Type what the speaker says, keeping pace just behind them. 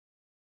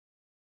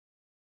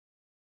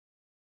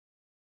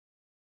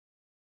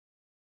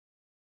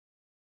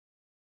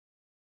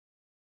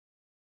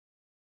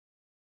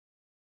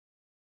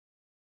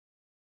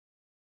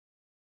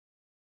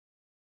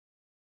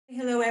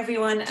Hello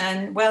everyone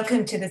and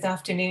welcome to this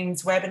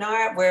afternoon's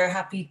webinar. We're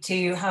happy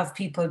to have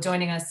people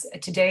joining us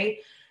today.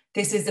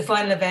 This is the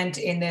final event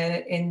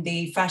in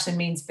the Fashion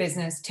Means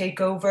Business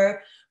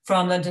takeover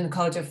from London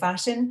College of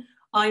Fashion.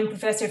 I'm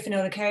Professor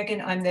Finola Kerrigan.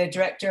 I'm the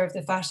Director of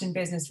the Fashion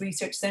Business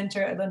Research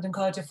Centre at London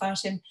College of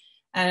Fashion,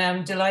 and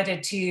I'm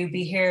delighted to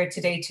be here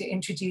today to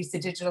introduce the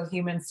Digital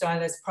Human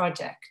Stylist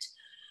project.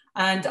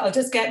 And I'll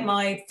just get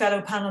my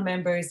fellow panel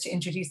members to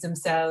introduce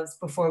themselves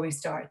before we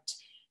start.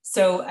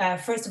 So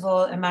first of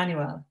all,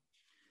 Emmanuel.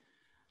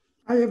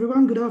 Hi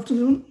everyone, good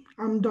afternoon.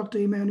 I'm Dr.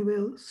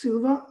 Emmanuel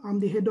Silva.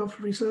 I'm the Head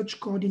of Research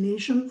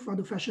Coordination for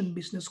the Fashion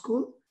Business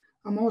School.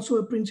 I'm also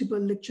a Principal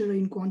Lecturer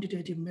in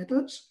Quantitative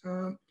Methods.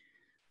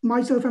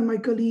 Myself and my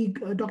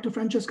colleague, Dr.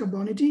 Francesca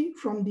Bonetti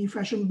from the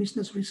Fashion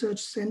Business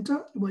Research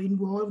Center were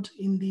involved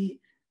in the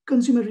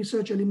consumer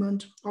research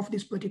element of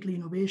this particular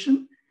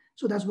innovation.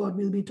 So that's what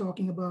we'll be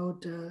talking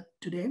about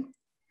today,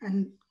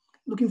 and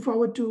looking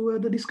forward to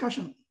the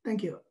discussion.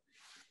 Thank you.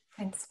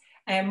 Thanks.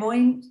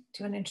 Moin, do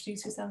you want to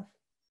introduce yourself?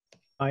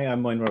 Hi,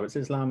 I'm Moin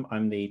Roberts-Islam.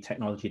 I'm the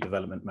Technology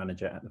Development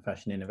Manager at the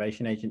Fashion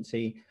Innovation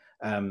Agency.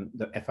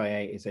 The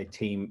FIA is a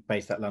team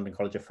based at London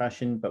College of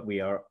Fashion, but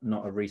we are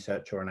not a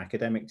research or an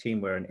academic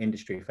team. We're an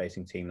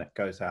industry-facing team that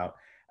goes out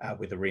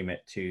with a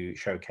remit to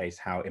showcase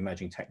how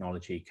emerging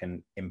technology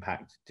can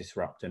impact,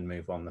 disrupt, and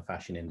move on the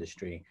fashion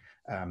industry,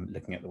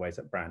 looking at the ways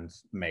that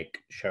brands make,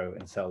 show,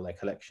 and sell their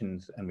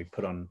collections. And we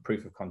put on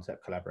proof of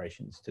concept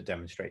collaborations to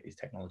demonstrate these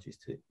technologies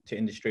to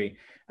industry,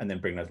 and then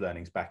bring those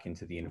learnings back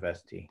into the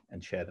university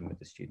and share them with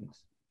the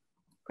students.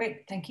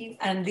 Great, thank you.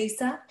 And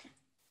Lisa?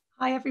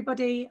 Hi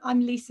everybody, I'm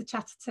Lisa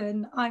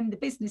Chatterton. I'm the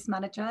Business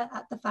Manager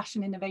at the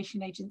Fashion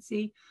Innovation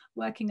Agency,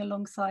 working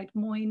alongside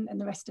Moin and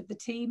the rest of the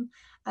team.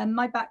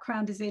 My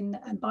background is in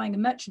buying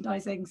and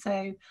merchandising,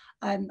 so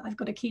I've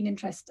got a keen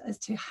interest as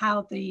to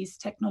how these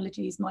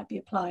technologies might be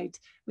applied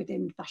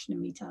within fashion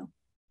and retail.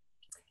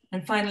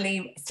 And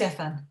finally,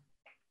 Stefan.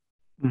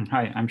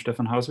 Hi, I'm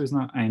Stefan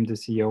Hauswiesner. I'm the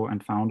CEO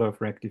and founder of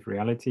Reactive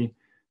Reality.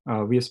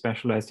 We are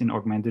specialized in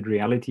augmented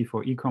reality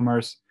for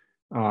e-commerce.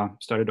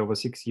 Started over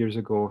 6 years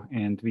ago,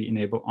 and we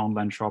enable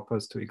online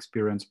shoppers to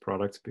experience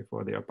products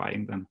before they are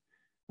buying them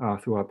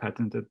through our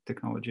patented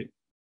technology.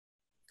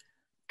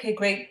 Okay,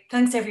 great.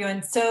 Thanks,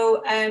 everyone.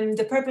 So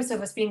the purpose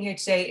of us being here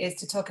today is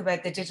to talk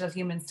about the Digital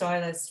Human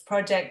Stylist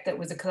project that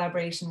was a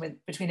collaboration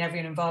between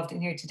everyone involved in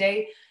here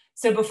today.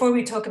 So before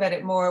we talk about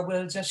it more,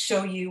 we'll just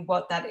show you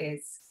what that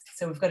is.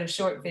 So we've got a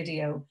short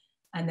video,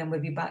 and then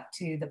we'll be back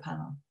to the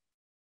panel.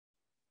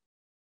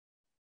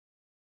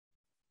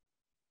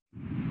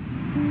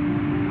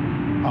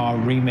 Our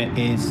remit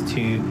is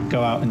to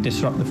go out and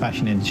disrupt the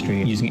fashion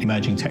industry using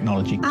emerging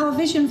technology. Our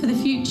vision for the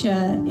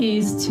future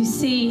is to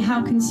see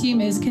how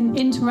consumers can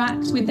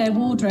interact with their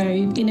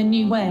wardrobe in a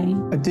new way.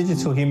 A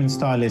digital human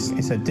stylist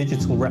is a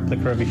digital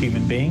replica of a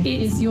human being.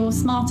 It is your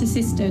smart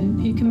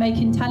assistant who can make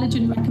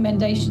intelligent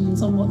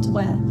recommendations on what to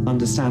wear.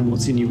 Understand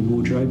what's in your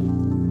wardrobe,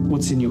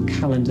 what's in your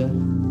calendar,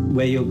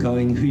 where you're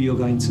going, who you're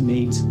going to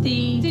meet.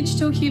 The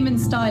Digital Human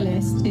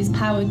Stylist is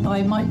powered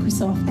by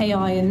Microsoft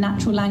AI and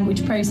natural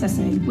language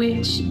processing,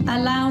 which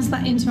allows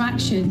that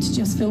interaction to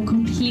just feel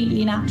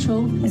completely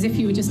natural, as if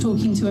you were just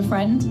talking to a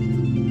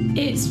friend.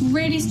 It's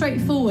really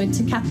straightforward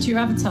to capture your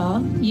avatar.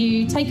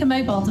 You take a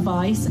mobile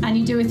device and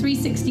you do a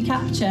 360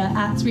 capture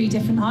at 3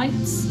 different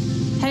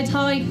heights: head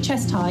height,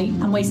 chest height,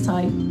 and waist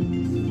height.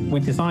 We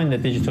designed the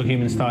Digital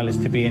Human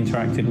Stylist to be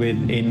interacted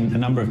with in a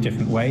number of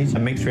different ways. A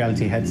mixed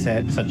reality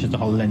headset, such as the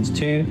HoloLens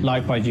 2.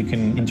 Likewise, you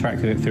can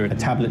interact with it through a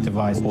tablet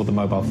device or the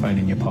mobile phone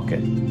in your pocket.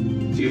 So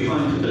you're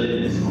flying to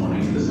Berlin this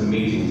morning for some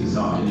meetings this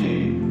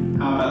afternoon.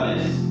 How about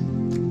this?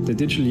 The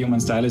Digital Human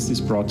Stylist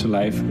is brought to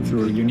life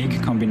through a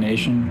unique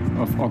combination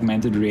of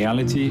augmented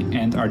reality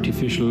and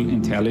artificial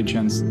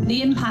intelligence.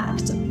 The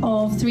impact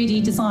of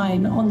 3D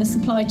design on the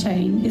supply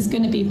chain is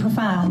going to be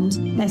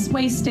profound. Less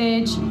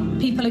wastage,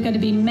 people are going to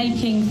be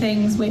making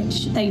things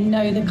which they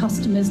know the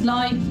customers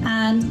like,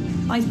 and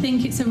I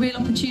think it's a real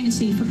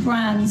opportunity for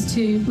brands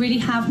to really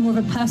have more of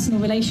a personal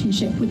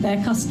relationship with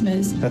their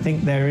customers. I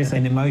think there is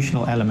an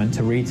emotional element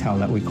to retail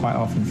that we quite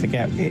often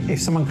forget.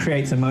 If someone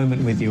creates a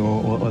moment with you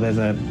or there's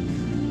a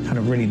kind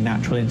of really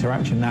natural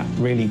interaction, that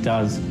really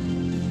does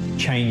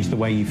change the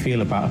way you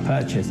feel about a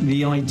purchase.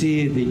 The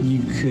idea that you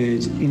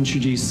could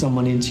introduce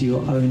someone into your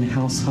own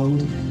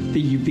household that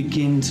you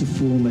begin to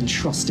form a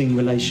trusting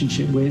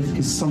relationship with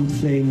is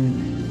something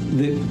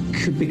that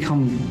could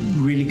become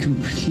really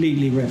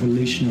completely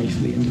revolutionary for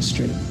the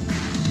industry.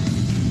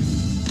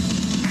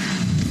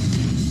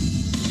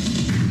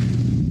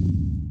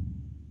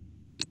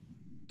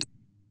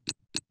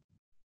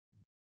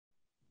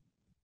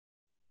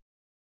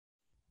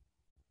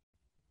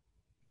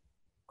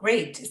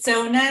 Great.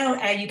 So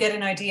now you get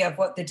an idea of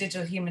what the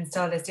Digital Human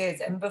Stylist is.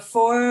 And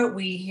before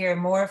we hear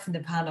more from the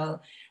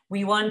panel,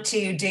 we want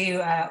to do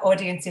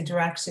audience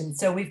interaction.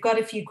 So we've got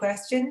a few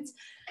questions.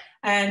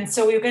 And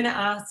so we're going to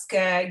ask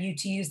you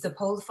to use the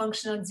poll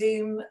function on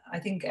Zoom. I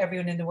think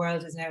everyone in the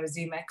world is now a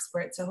Zoom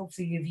expert, so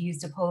hopefully you've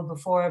used a poll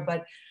before.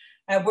 But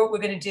what we're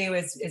going to do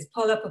is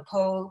pull up a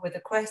poll with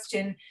a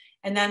question.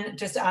 and then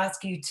just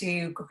ask you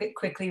to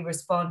quickly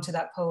respond to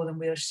that poll, and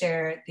we'll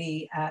share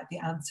the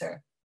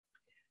answer.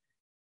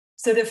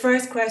 So the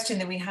first question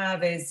that we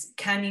have is,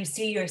 can you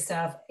see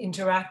yourself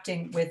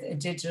interacting with a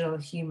digital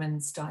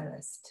human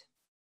stylist?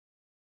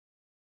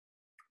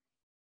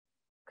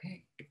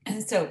 Okay,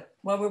 and so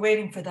while we're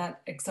waiting for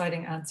that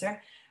exciting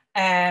answer,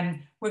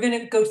 we're going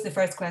to go to the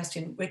first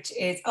question, which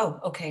is,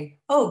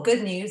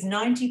 good news,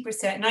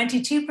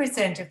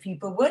 92% of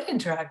people would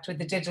interact with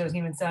the digital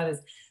human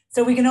stylist.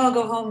 So we can all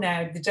go home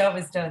now, the job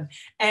is done.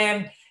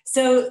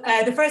 So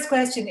the first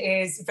question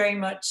is very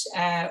much,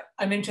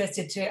 I'm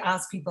interested to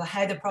ask people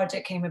how the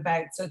project came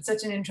about. So it's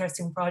such an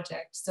interesting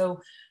project.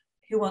 So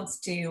who wants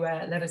to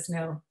let us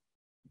know?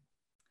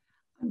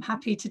 I'm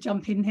happy to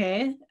jump in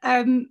here.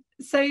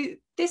 So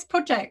this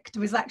project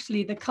was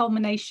actually the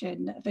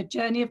culmination of a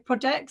journey of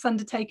projects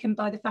undertaken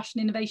by the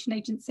Fashion Innovation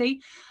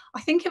Agency.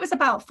 I think it was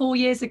about 4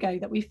 years ago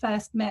that we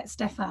first met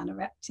Stefan at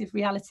Reactive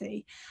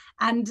Reality.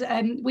 And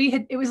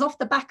it was off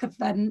the back of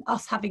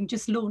us having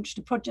just launched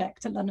a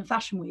project at London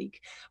Fashion Week,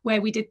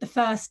 where we did the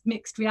first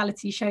mixed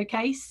reality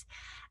showcase.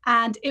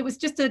 And it was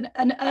just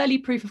an early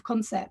proof of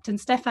concept. And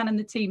Stefan and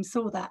the team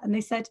saw that and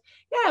they said,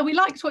 yeah, we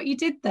liked what you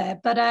did there,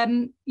 but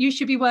you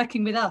should be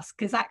working with us,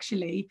 because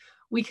actually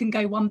we can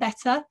go one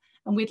better.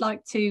 And we'd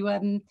like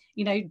to,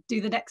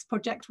 do the next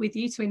project with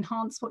you to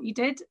enhance what you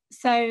did.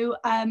 So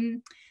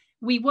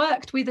we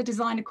worked with a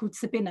designer called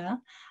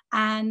Sabina,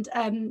 and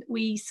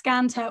we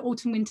scanned her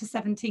Autumn/Winter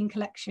 17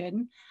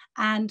 collection,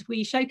 and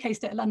we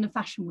showcased it at London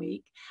Fashion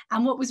Week.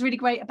 And what was really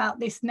great about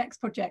this next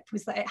project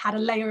was that it had a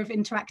layer of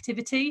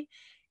interactivity.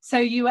 So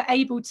you were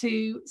able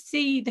to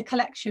see the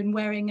collection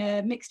wearing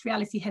a mixed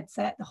reality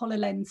headset, the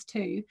HoloLens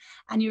 2,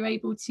 and you're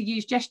able to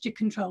use gesture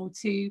control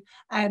to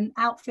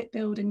outfit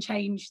build and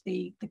change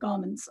the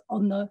garments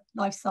on the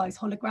life-size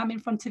hologram in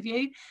front of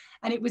you.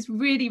 And it was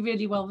really,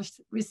 really well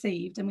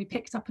received. And we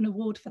picked up an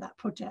award for that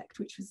project,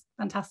 which was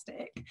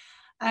fantastic.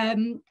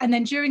 And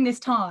then during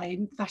this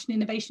time, Fashion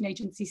Innovation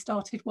Agency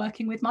started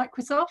working with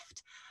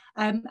Microsoft.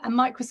 And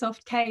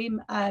Microsoft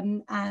came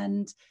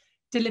and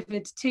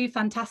delivered 2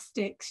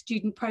 fantastic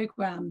student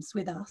programs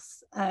with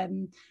us,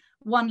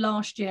 one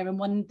last year and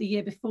one the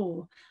year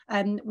before,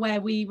 where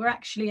we were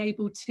actually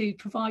able to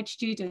provide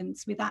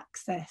students with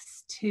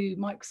access to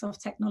Microsoft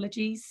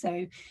technologies,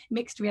 so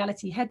mixed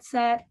reality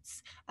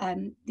headsets,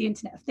 the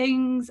Internet of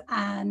Things,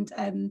 and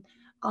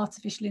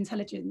artificial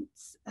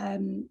intelligence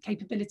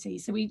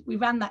capabilities. So we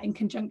ran that in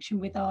conjunction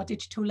with our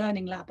digital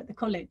learning lab at the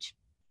college.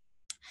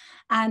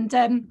 And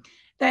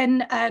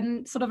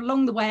then sort of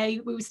along the way,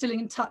 we were still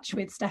in touch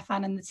with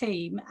Stefan and the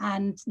team.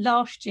 And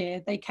last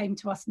year they came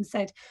to us and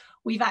said,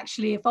 we've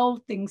actually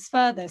evolved things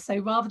further. So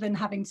rather than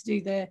having to do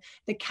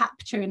the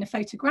capture in a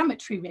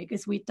photogrammetry rig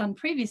as we'd done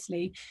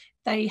previously,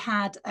 they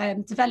had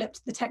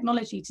developed the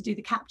technology to do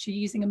the capture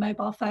using a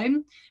mobile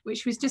phone,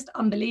 which was just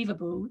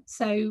unbelievable.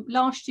 So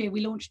last year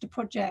we launched a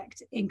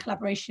project in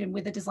collaboration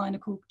with a designer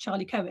called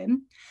Charlie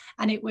Cohen,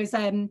 and it was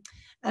a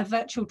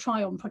virtual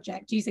try-on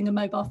project using a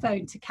mobile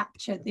phone to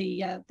capture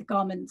the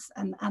garments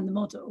and the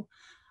model.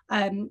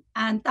 And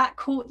that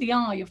caught the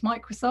eye of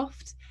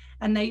Microsoft,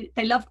 and they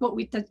loved what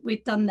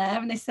we'd done there,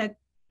 and they said,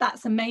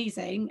 that's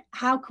amazing.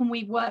 How can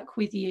we work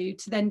with you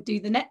to then do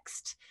the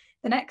next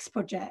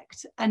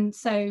project? And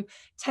so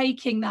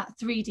taking that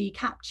 3D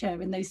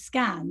capture and those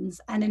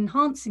scans and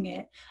enhancing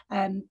it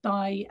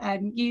by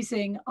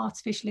using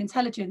artificial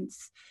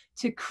intelligence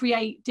to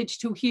create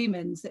digital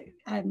humans that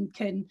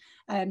can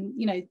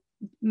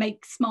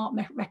make smart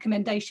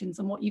recommendations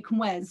on what you can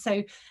wear.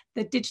 So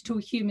the Digital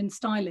Human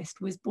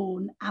Stylist was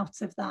born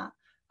out of that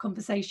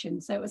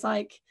conversation. So it was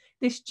like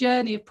this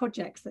journey of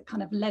projects that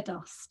kind of led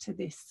us to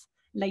this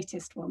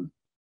latest one.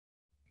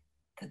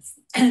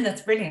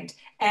 That's brilliant.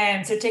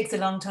 So it takes a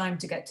long time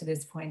to get to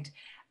this point.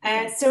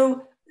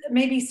 So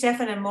maybe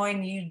Stefan and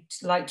Moin, you'd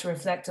like to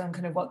reflect on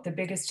kind of what the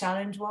biggest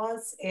challenge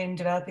was in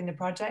developing the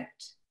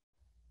project?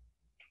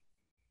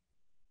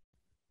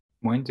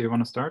 Moin, do you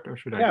want to start, or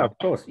should I? Yeah, of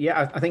course.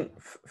 Yeah, I think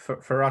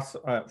for us,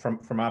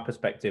 from our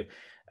perspective,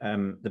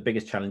 the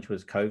biggest challenge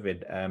was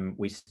COVID.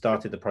 We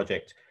started the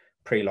project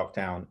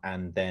pre-lockdown,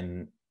 and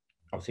then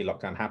obviously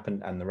lockdown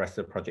happened and the rest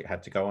of the project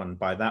had to go on.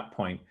 By that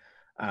point,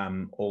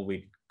 all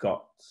we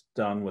got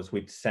done was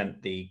we'd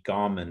sent the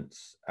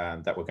garments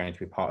that were going to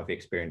be part of the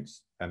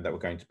experience and that were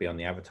going to be on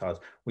the avatars.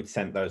 We'd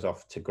sent those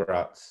off to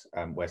Graz,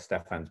 where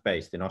Stefan's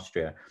based in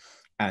Austria.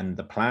 And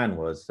the plan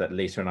was that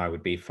Lisa and I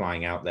would be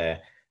flying out there,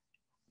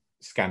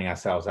 scanning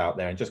ourselves out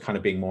there and just kind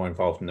of being more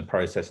involved in the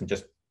process and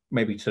just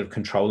maybe sort of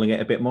controlling it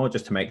a bit more,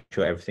 just to make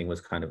sure everything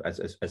was kind of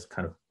as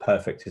kind of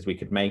perfect as we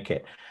could make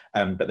it.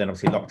 But then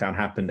obviously lockdown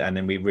happened, and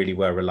then we really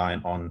were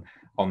reliant on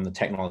the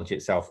technology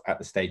itself at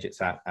the stage it's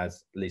at,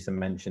 as Lisa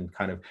mentioned,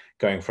 kind of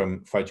going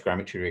from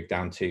photogrammetry rig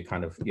down to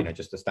kind of,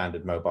 just a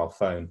standard mobile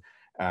phone.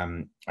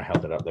 I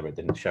held it up there, it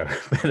didn't show.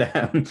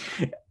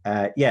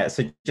 But yeah,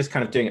 so just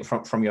kind of doing it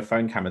from your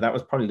phone camera, that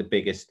was probably the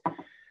biggest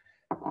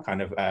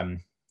kind of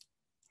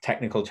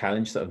technical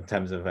challenge, sort of in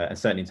terms of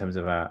certainly in terms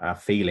of our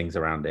feelings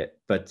around it,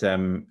 but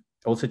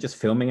also just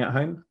filming at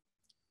home.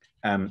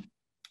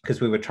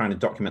 because we were trying to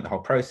document the whole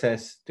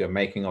process, do a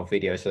making of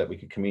video so that we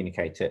could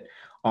communicate it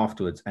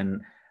afterwards.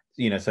 And,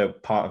 you know, so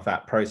part of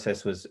that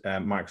process was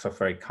Microsoft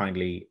very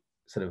kindly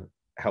sort of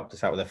helped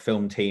us out with a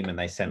film team, and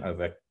they sent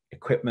over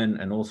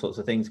equipment and all sorts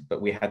of things.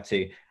 But we had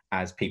to,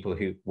 as people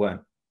who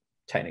weren't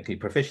technically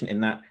proficient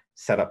in that,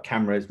 set up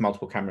cameras,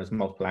 multiple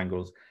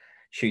angles,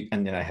 shoot.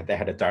 And then they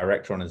had a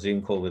director on a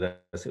Zoom call with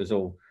us. It was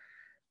all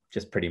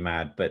just pretty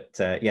mad. But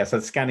yeah, so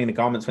scanning the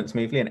garments went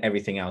smoothly, and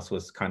everything else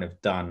was kind of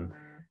done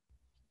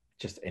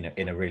just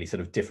in a really sort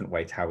of different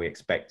way to how we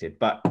expected.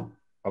 But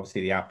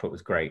obviously the output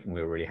was great and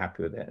we were really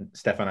happy with it. And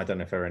Stefan, I don't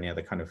know if there are any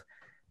other kind of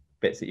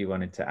bits that you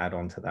wanted to add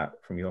on to that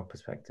from your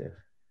perspective.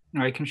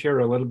 I can share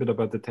a little bit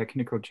about the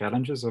technical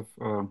challenges of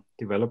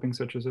developing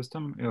such a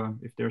system,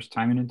 if there's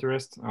time and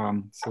interest.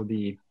 So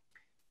the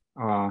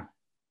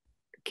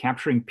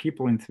capturing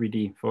people in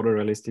 3D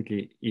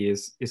photorealistically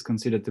is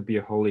considered to be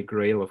a holy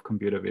grail of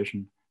computer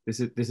vision. This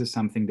is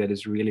something that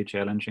is really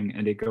challenging,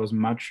 and it goes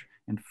much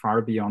and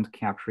far beyond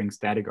capturing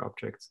static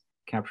objects.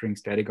 Capturing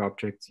static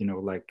objects,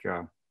 like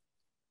a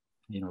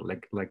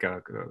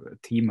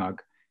tea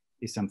mug,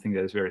 is something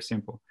that is very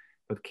simple.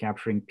 But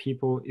capturing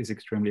people is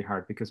extremely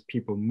hard because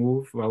people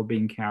move while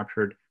being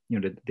captured.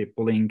 They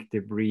blink, they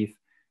breathe,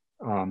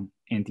 and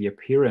the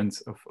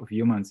appearance of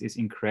humans is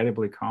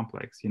incredibly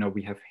complex.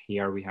 We have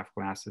hair, we have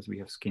glasses, we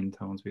have skin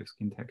tones, we have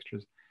skin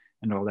textures,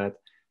 and all that.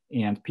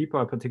 And people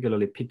are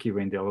particularly picky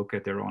when they look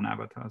at their own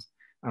avatars.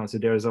 So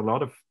there's a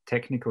lot of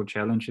technical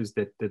challenges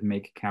that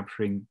make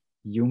capturing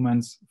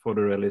humans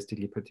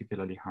photorealistically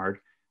particularly hard.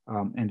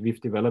 And we've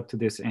developed to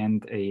this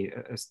end a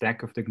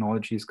stack of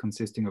technologies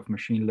consisting of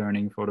machine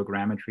learning,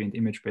 photogrammetry, and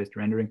image-based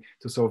rendering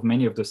to solve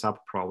many of the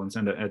sub-problems.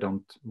 And I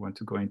don't want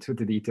to go into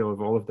the detail of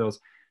all of those,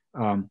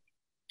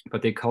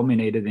 but they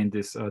culminated in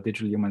this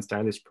Digital Human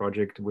Stylist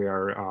project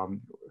where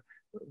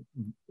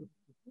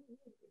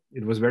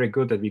it was very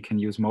good that we can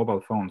use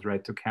mobile phones,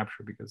 right, to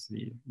capture, because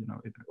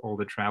all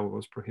the travel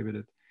was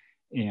prohibited.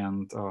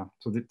 And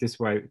so this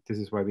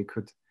is why we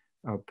could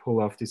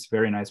pull off this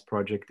very nice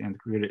project and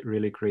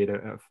really create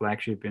a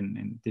flagship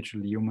in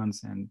digital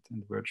humans and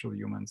virtual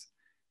humans,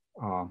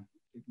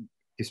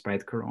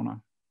 despite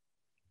Corona.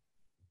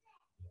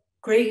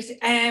 Great.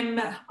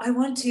 I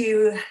want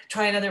to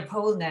try another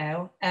poll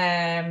now,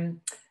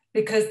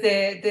 because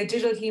the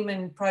Digital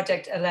Human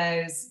project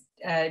allows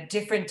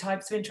different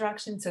types of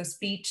interaction, so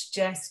speech,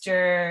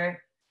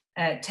 gesture,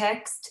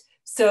 text.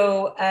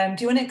 So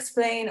do you want to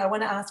explain? I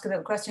want to ask a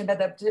little question about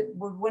that.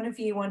 Would one of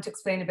you want to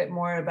explain a bit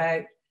more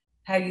about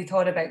how you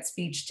thought about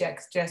speech,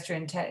 gesture,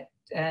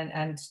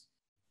 and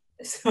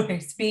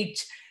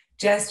speech,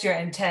 gesture,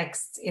 and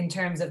text in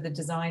terms of the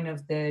design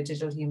of the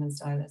Digital Human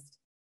Stylist?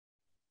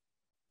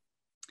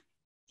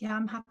 Yeah,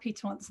 I'm happy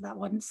to answer that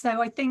one.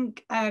 So I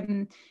think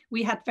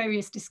we had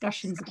various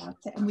discussions about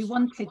it, and we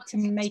wanted to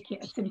make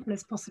it as simple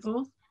as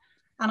possible.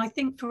 And I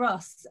think for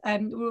us,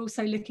 we're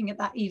also looking at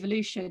that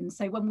evolution.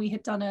 So when we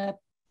had done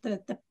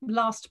the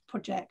last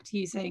project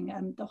using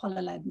the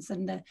HoloLens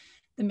and the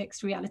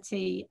mixed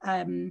reality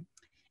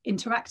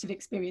interactive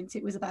experience,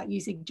 it was about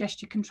using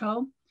gesture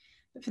control.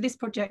 But for this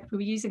project, we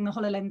were using the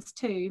HoloLens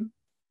 2,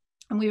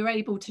 and we were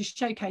able to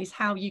showcase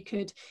how you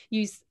could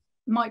use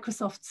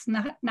Microsoft's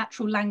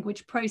natural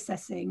language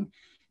processing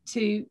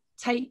to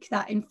take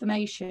that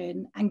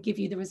information and give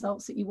you the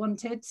results that you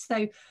wanted.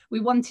 So we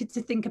wanted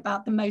to think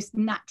about the most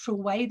natural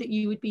way that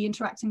you would be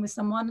interacting with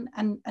someone.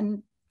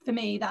 And for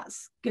me,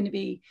 that's going to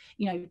be,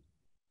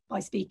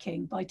 by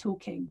speaking, by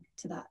talking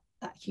to that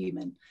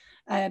human.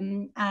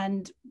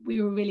 And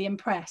we were really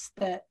impressed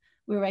that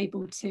we were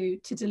able to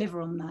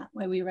deliver on that,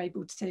 where we were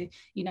able to,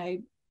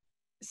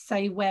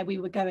 say where we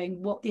were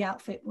going, what the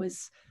outfit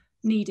was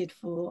needed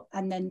for,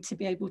 and then to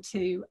be able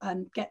to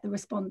get the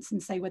response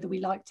and say whether we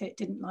liked it,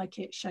 didn't like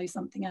it, show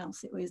something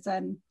else. It was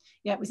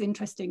it was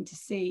interesting to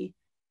see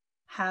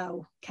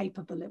how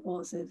capable it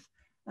was of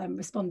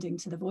responding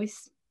to the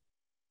voice.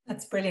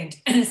 That's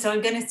brilliant. So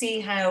I'm going to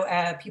see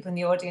how people in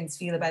the audience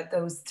feel about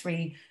those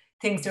three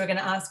things. So we're going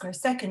to ask our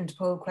second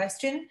poll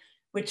question: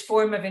 which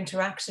form of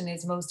interaction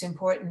is most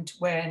important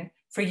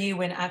for you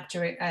when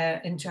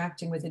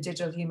interacting with a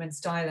digital human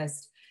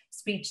stylist?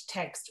 Speech,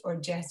 text, or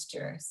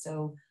gesture?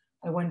 So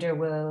I wonder,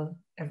 will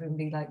everyone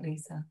be like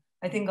Lisa?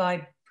 I think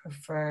I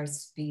prefer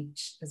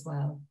speech as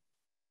well,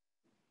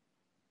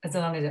 as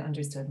long as it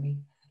understood me.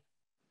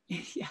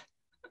 Yeah.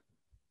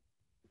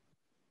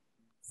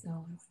 So I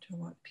wonder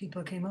what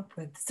people came up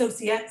with. So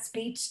yeah,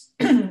 speech,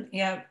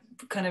 yeah,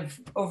 kind of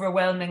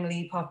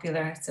overwhelmingly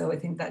popular. So I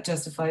think that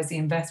justifies the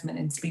investment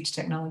in speech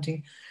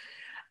technology.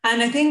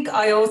 And I think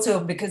I also,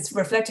 because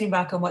reflecting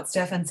back on what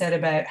Stefan said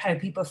about how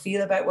people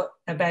feel about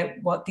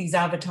what these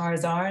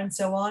avatars are and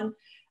so on,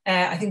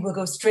 I think we'll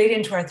go straight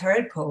into our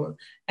third poll,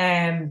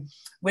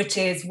 which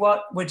is,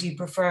 what would you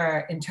prefer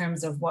in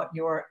terms of what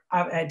your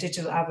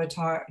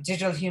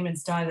digital human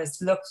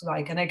stylist looked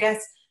like? And I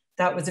guess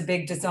that was a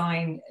big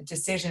design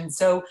decision.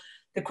 So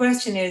the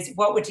question is,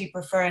 what would you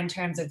prefer in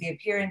terms of the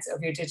appearance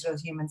of your digital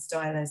human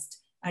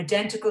stylist?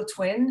 Identical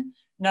twin,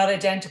 not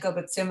identical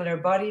but similar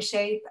body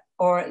shape,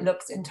 or it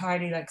looks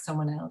entirely like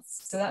someone else.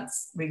 So that's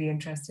really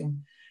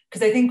interesting,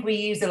 because I think we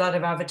use a lot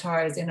of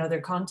avatars in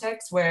other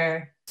contexts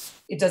where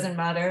it doesn't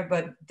matter,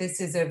 but this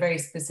is a very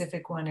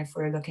specific one if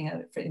we're looking at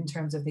it in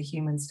terms of the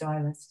human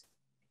stylist.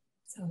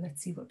 So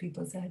let's see what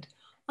people said.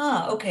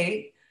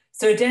 Okay.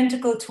 So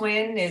identical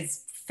twin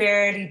is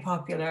fairly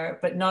popular,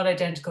 but not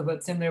identical,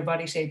 but similar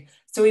body shape.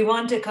 So we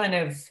want a kind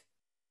of,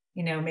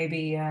 you know,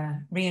 maybe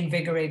a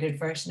reinvigorated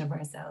version of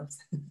ourselves.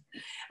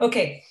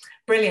 Okay,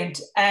 brilliant.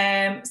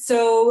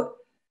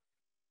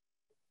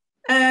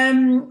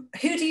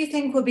 Who do you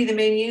think will be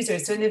the main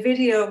users? So in the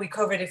video, we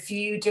covered a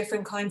few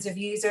different kinds of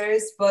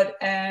users, but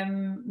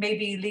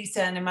maybe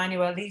Lisa and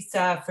Emmanuel.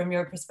 Lisa, from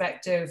your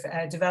perspective,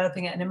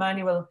 developing it, and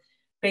Emmanuel,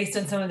 based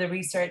on some of the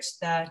research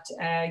that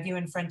you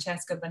and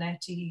Francesca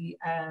Bonetti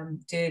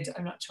did.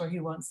 I'm not sure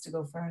who wants to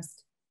go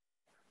first.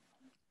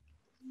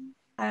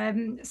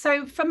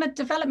 So from a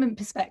development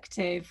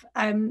perspective,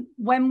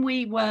 when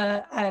we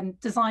were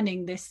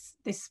designing this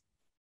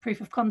proof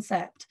of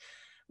concept,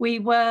 we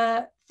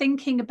were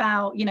thinking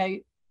about, you know,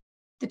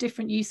 the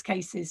different use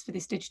cases for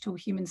this digital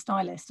human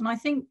stylist. And I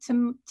think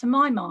to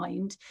my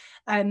mind,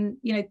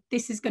 you know,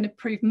 this is going to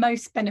prove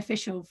most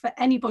beneficial for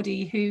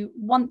anybody who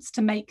wants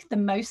to make the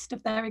most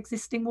of their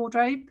existing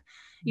wardrobe,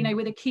 you know,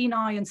 with a keen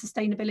eye on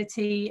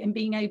sustainability and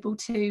being able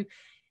to,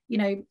 you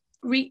know,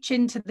 reach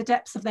into the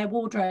depths of their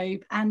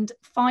wardrobe and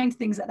find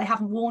things that they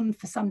haven't worn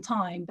for some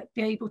time, but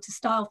be able to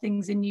style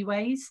things in new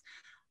ways.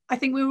 I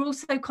think we were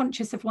also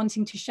conscious of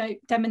wanting to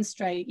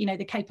demonstrate, you know,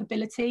 the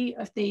capability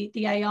of the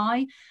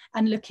AI,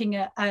 and looking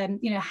at,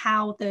 you know,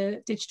 how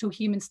the digital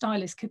human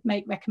stylist could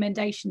make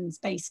recommendations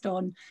based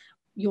on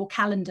your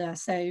calendar.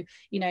 So,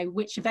 you know,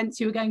 which events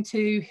you were going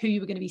to, who you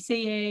were going to be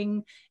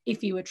seeing,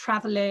 if you were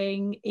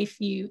traveling,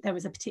 there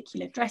was a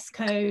particular dress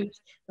code,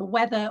 the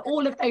weather,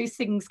 all of those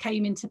things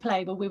came into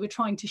play, but we were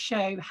trying to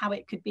show how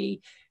it could be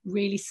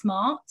really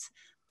smart.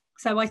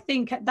 So I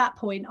think at that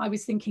point, I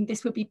was thinking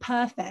this would be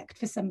perfect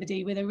for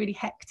somebody with a really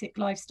hectic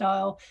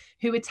lifestyle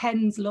who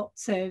attends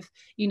lots of,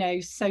 you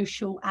know,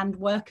 social and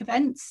work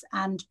events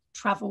and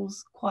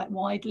travels quite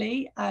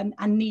widely, and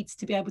needs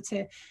to be able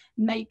to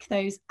make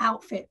those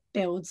outfit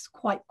builds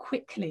quite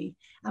quickly,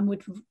 and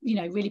would, you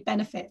know, really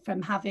benefit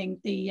from having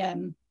the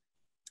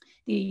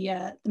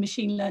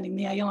machine learning,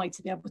 the AI,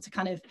 to be able to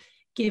kind of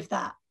give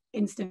that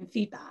instant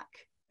feedback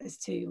as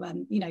to,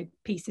 you know,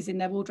 pieces in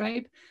their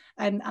wardrobe.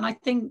 And I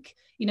think,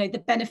 you know, the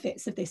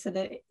benefits of this are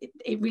that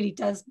it really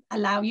does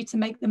allow you to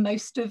make the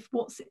most of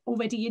what's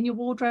already in your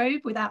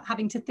wardrobe without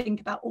having to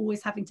think about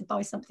always having to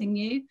buy something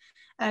new.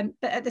 But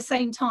at the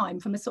same time,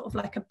 from a sort of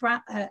like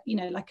you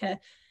know, like a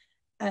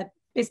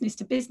business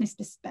to business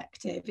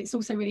perspective, it's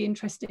also really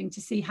interesting to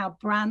see how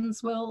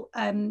brands will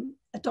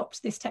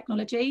adopt this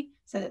technology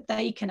so that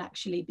they can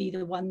actually be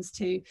the ones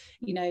to,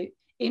 you know,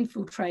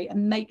 infiltrate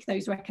and make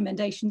those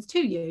recommendations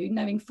to you,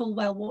 knowing full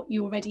well what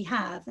you already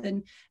have,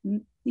 and,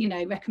 you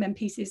know, recommend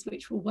pieces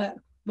which will work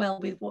well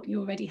with what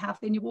you already have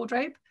in your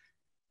wardrobe.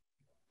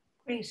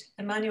 Great.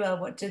 Emmanuel,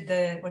 what did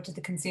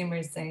the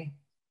consumers say?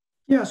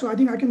 Yeah, so I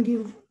think I can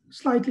give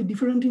slightly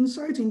different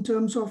insights in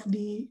terms of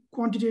the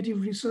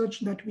quantitative research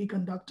that we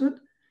conducted.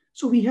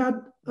 So we had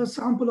a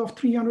sample of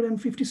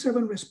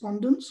 357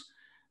 respondents.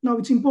 Now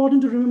it's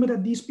important to remember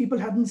that these people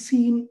hadn't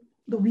seen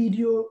the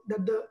video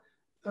that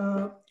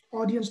the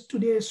audience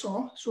today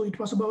saw. So it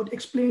was about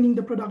explaining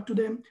the product to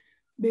them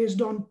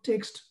based on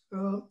text,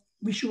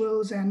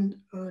 visuals, and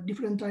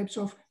different types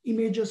of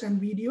images and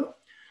video.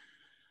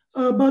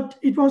 But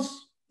it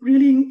was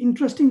really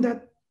interesting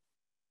that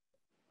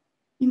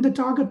in the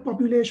target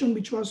population,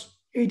 which was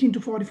 18 to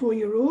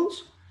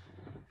 44-year-olds,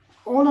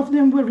 all of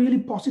them were really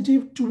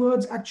positive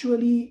towards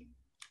actually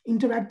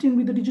interacting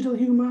with the digital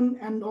human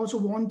and also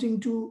wanting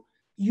to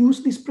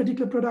use this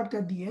particular product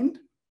at the end.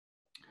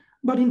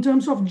 But in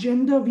terms of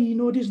gender, we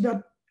noticed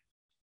that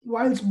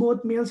whilst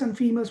both males and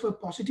females were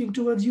positive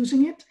towards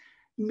using it,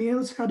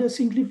 males had a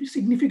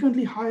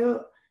significantly higher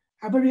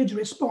average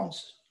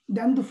response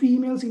than the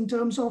females in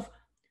terms of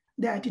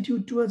the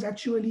attitude towards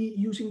actually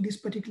using this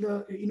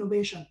particular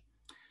innovation.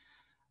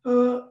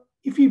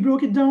 If we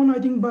broke it down, I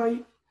think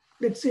by,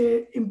 let's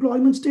say,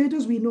 employment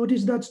status, we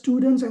noticed that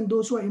students and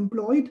those who are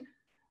employed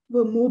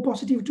were more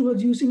positive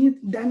towards using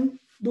it than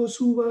those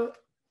who were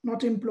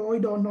not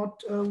employed or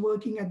not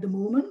working at the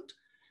moment.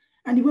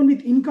 And even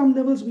with income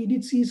levels, we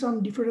did see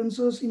some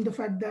differences in the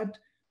fact that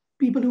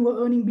people who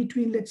were earning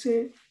between, let's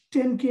say,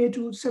 10K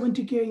to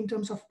 70K in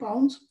terms of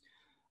pounds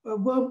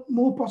were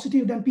more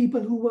positive than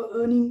people who were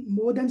earning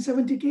more than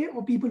 70K,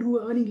 or people who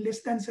were earning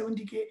less than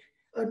 70K,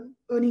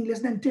 earning less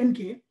than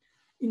 10K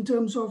in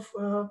terms of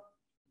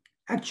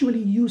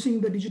actually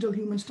using the digital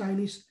human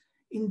stylist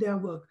in their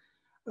work.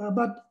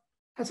 But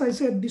as I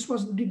said, this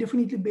was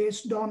definitely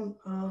based on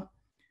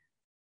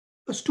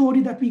a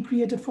story that we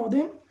created for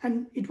them.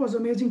 And it was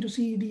amazing to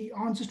see the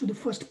answers to the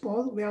first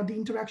poll, where the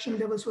interaction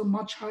levels were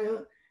much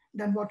higher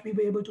than what we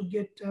were able to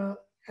get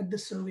at the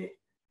survey.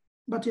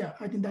 But yeah,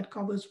 I think that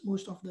covers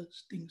most of the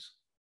things.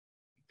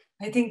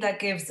 I think that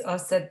gives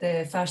us at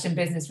the Fashion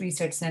Business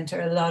Research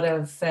Centre a lot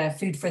of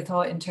food for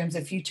thought in terms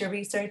of future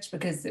research,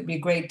 because it'd be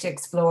great to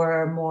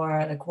explore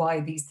more like why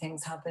these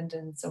things happened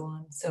and so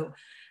on. So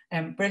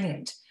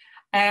brilliant.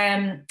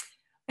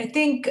 I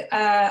think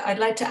I'd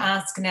like to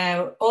ask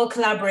now, all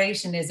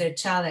collaboration is a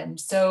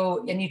challenge.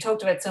 So, and you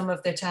talked about some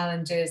of the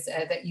challenges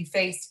that you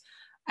faced.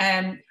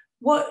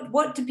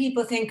 What do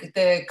people think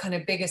the kind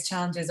of biggest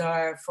challenges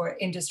are for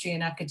industry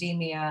and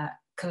academia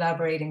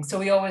collaborating? So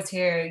we always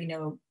hear, you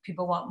know,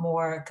 people want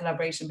more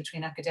collaboration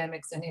between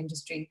academics and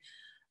industry.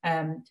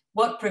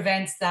 What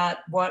prevents that?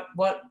 Why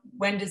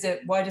does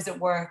it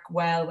work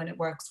well when it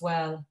works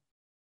well?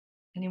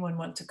 Anyone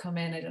want to come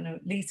in? I don't know,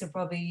 Lisa,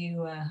 probably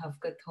you have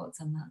good thoughts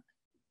on that.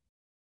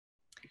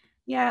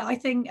 Yeah, I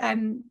think,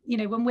 you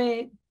know, when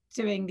we're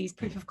doing these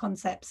proof of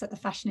concepts at the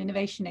Fashion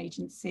Innovation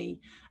Agency,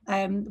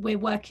 we're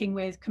working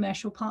with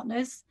commercial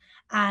partners,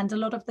 and a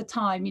lot of the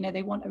time, you know,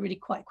 they want a really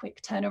quite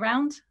quick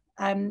turnaround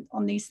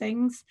on these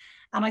things.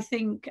 And I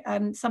think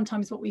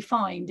sometimes what we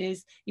find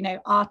is, you know,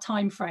 our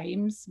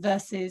timeframes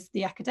versus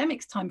the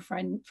academics'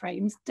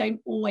 timeframes don't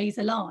always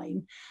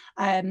align.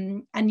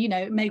 And, you know,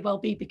 it may well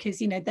be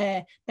because, you know,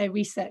 their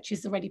research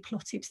is already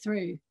plotted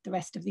through the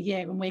rest of the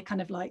year, and we're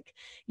kind of like,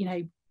 you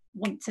know,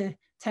 want to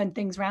turn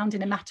things around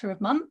in a matter of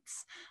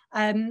months.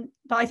 But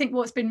I think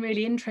what's been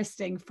really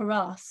interesting for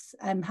us,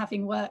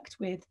 having worked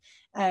with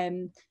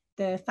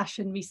the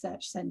Fashion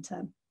Research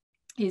Centre,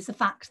 is the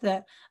fact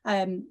that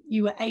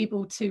you were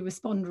able to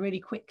respond really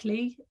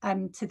quickly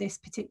to this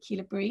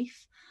particular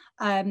brief.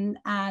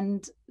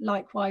 And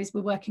likewise,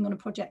 we're working on a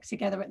project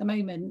together at the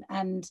moment,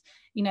 and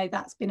you know,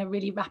 that's been a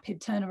really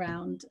rapid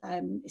turnaround.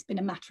 It's been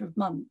a matter of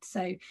months,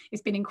 so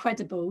it's been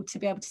incredible to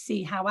be able to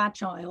see how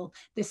agile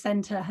the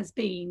centre has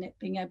been at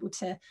being able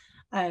to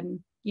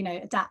you know,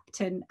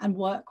 adapt and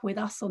work with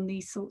us on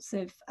these sorts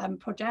of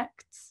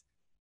projects.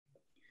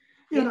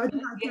 Yeah, I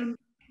think I can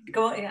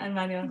go on,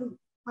 Emmanuel.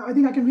 I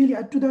think I can really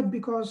add to that,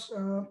 because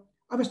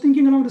I was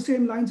thinking along the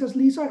same lines as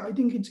Lisa. I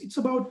think it's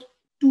about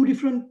two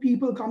different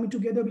people coming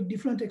together with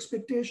different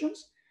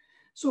expectations.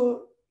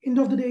 So end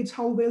of the day, it's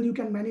how well you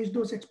can manage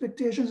those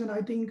expectations. And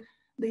I think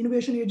the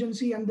innovation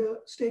agency and the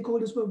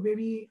stakeholders were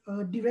very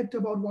direct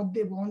about what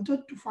they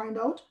wanted to find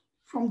out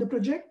from the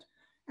project.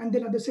 And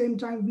then at the same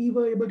time, we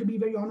were able to be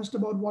very honest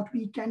about what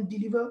we can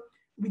deliver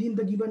within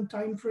the given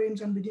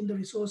timeframes and within the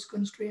resource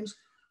constraints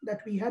that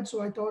we had.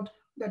 So I thought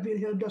that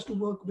really helped us to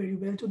work very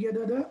well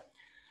together there.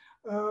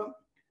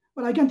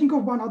 But I can think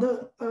of one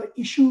other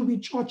issue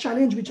or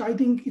challenge, which I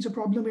think is a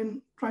problem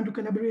in trying to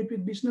collaborate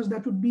with business.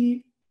 That would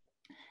be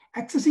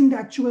accessing the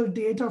actual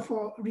data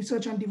for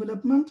research and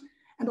development,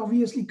 and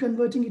obviously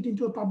converting it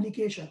into a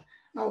publication.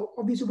 Now,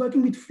 obviously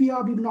working with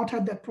FIA, we've not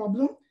had that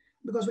problem,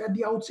 because at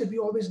the outset, we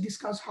always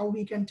discuss how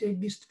we can take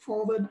this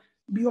forward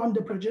beyond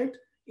the project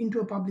into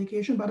a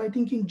publication. But I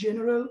think in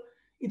general,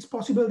 it's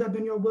possible that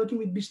when you're working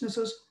with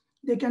businesses,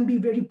 they can be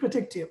very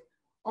protective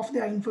of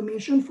their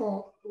information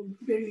for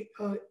very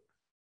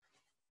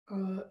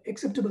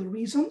acceptable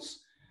reasons.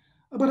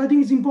 But I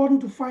think it's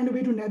important to find a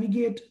way to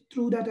navigate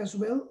through that as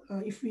well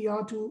if we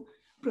are to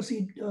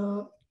proceed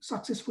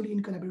successfully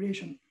in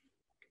collaboration.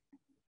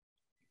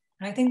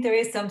 I think there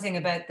is something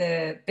about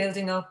the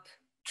building up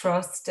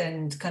trust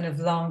and kind of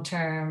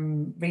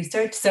long-term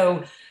research.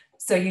 So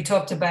you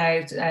talked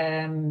about,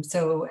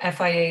 so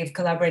FIA have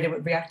collaborated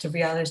with Reactive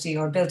Reality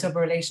or built up a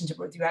relationship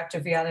with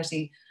Reactive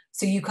Reality.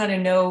 So you kind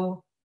of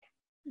know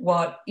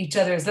what each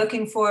other is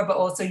looking for, but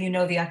also, you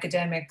know, the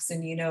academics,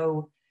 and you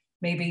know,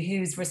 maybe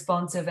who's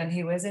responsive and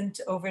who isn't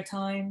over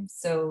time.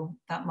 So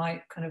that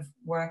might kind of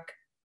work.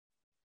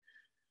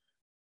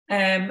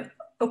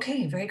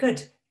 Okay, very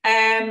good.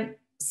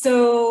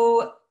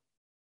 So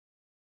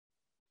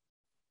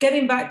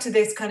getting back to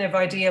this kind of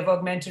idea of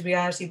augmented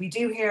reality, we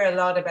do hear a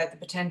lot about the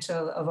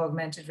potential of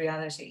augmented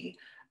reality.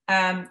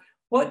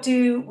 What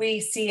do we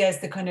see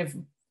as the kind of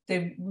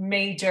the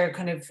major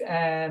kind of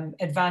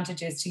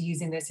advantages to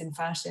using this in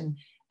fashion?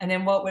 And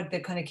then what would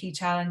the kind of key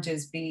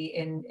challenges be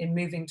in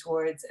moving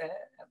towards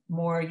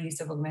more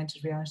use of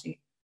augmented reality?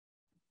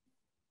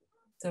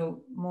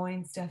 So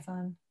Moin,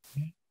 Stefan.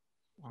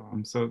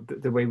 So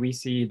the way we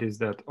see it is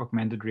that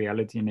augmented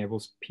reality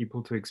enables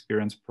people to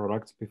experience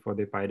products before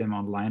they buy them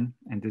online.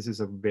 And this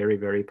is a very,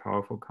 very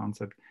powerful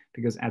concept,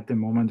 because at the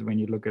moment, when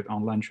you look at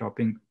online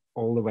shopping,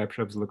 all the web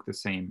shops look the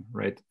same,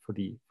 right? For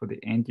the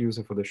end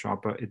user, for the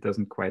shopper, it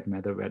doesn't quite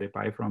matter where they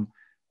buy from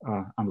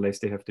unless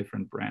they have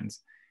different brands.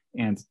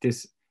 And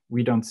this,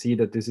 we don't see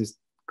that this is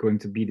going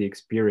to be the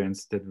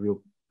experience that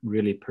will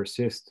really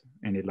persist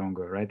any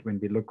longer, right? When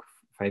we look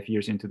 5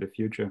 years into the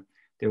future,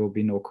 there will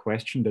be no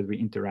question that we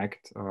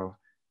interact,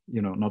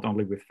 you know, not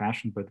only with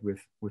fashion, but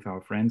with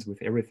our friends,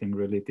 with everything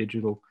really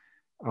digital,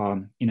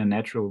 in a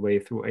natural way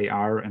through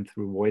AR and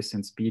through voice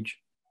and speech.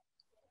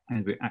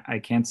 And I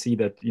can't see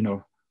that, you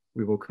know,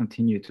 we will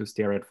continue to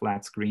stare at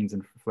flat screens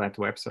and flat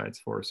websites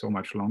for so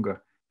much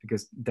longer,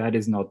 because that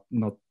is not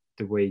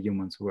the way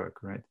humans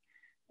work, right?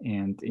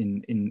 And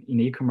in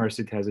e-commerce,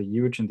 it has a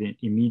huge and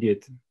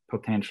immediate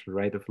potential,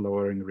 right, of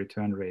lowering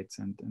return rates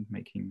and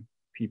making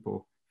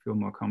people feel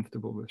more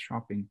comfortable with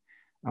shopping.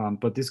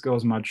 But this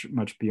goes much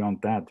beyond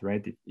that,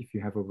 right? If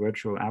you have a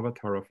virtual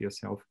avatar of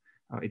yourself,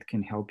 it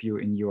can help you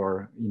in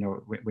your,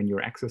 when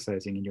you're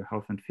exercising, in your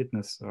health and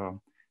fitness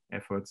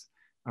efforts.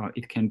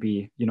 It can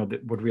be,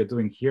 what we are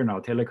doing here now,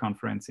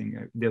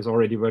 teleconferencing. There's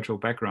already virtual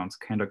backgrounds,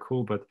 kind of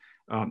cool, but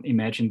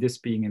imagine this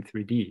being in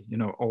 3D,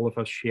 all of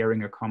us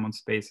sharing a common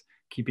space,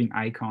 keeping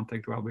eye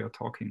contact while we are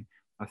talking.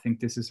 I think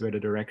this is where the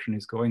direction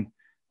is going.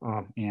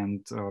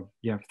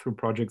 Yeah, through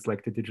projects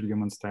like the Digital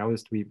Human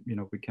Stylist, we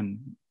can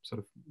sort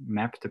of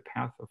map the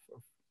path of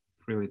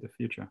really the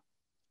future.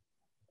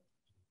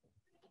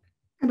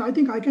 And I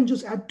think I can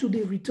just add to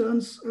the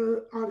returns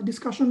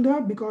discussion there,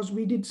 because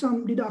we did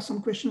ask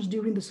some questions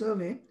during the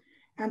survey,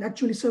 and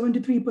actually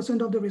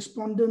 73% of the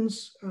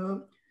respondents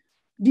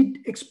did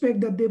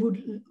expect that they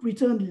would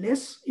return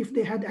less if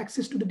they had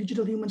access to the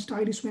Digital Human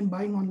Stylist when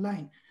buying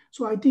online.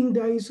 So I think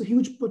there is a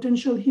huge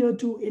potential here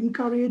to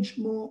encourage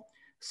more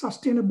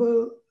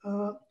sustainable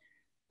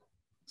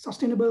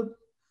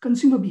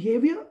consumer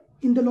behavior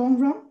in the long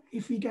run,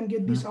 if we can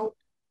get this out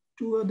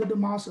to the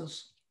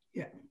masses.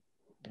 Yeah.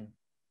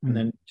 And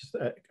then just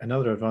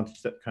another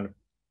advantage that kind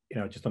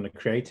of, just on the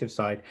creative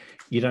side,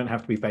 you don't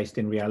have to be based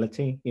in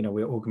reality.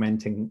 We're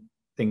augmenting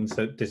things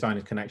so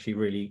designers can actually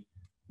really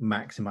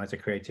maximize their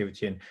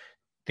creativity and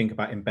think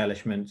about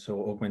embellishments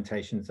or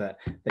augmentations that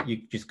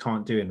you just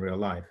can't do in real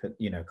life.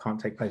 Can't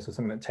take place, or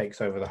something that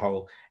takes over the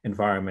whole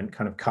environment,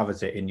 kind of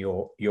covers it in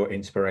your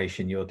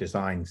inspiration, your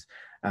designs.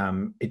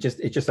 It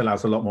just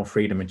allows a lot more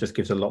freedom and just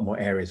gives a lot more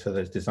areas for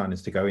those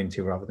designers to go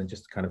into, rather than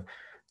just kind of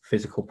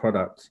physical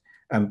products.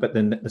 But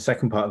then the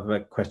second part of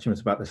the question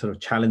was about the sort of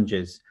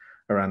challenges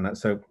around that.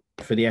 So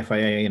for the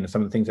FIA,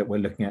 some of the things that we're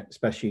looking at,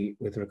 especially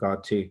with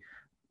regard to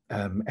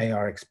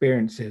AR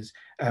experiences,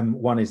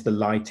 one is the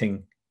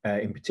lighting.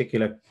 In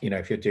particular,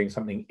 if you're doing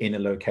something in a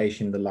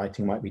location, the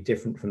lighting might be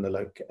different from the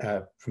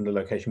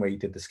location where you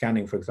did the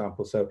scanning, for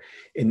example. So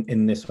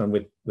in this one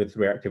with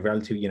reactive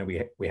reality,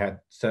 we had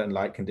certain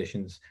light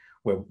conditions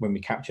when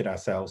we captured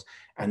ourselves,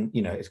 and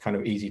it's kind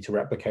of easy to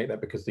replicate that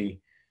because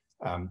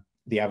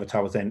the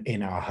avatar was then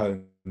in our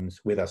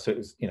homes with us, so it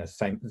was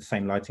the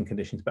same lighting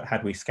conditions. But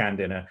had we scanned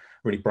in a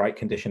really bright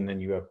condition,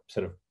 then you were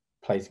sort of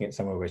placing it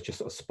somewhere where it's just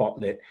sort of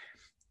spotlit,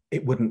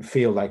 it wouldn't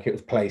feel like it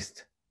was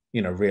placed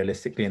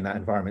realistically in that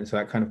environment. So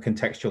that kind of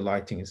contextual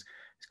lighting is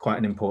quite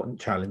an important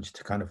challenge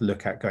to kind of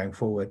look at going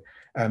forward.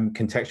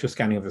 Contextual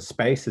scanning of the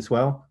space as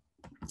well,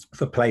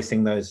 for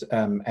placing those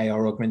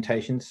AR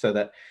augmentations so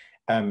that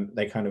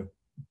they kind of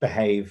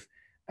behave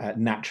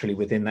naturally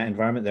within that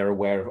environment. They're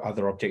aware of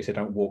other objects. They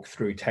don't walk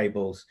through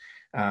tables,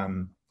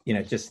 and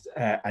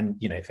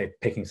if they're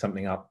picking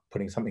something up,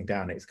 putting something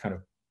down,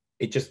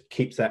 it just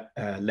keeps that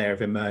layer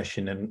of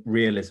immersion and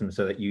realism,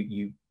 so that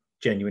you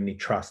genuinely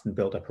trust and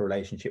build up a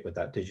relationship with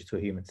that digital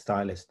human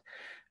stylist.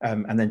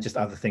 And then just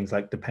other things,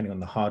 like depending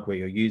on the hardware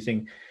you're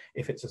using,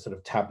 if it's a sort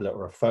of tablet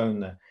or a phone,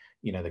 the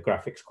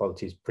graphics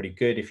quality is pretty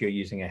good. If you're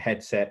using a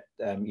headset,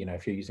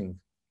 if you're using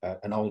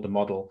an older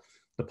model,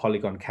 the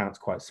polygon count's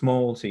quite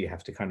small, so you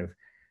have to kind of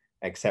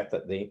accept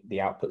that the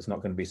output is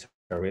not going to be so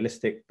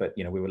realistic. But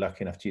we were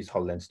lucky enough to use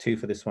HoloLens 2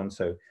 for this one,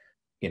 so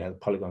the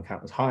polygon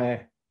count was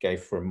higher, made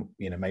for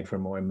a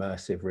more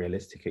immersive,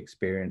 realistic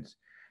experience.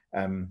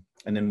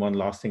 And then one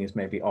last thing is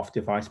maybe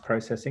off-device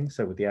processing.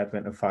 So with the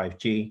advent of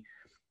 5G,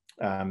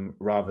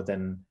 rather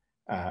than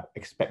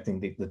expecting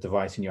the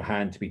device in your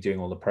hand to be doing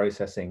all the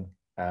processing,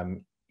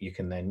 you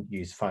can then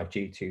use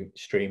 5G to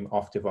stream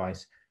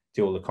off-device,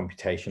 do all the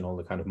computation, all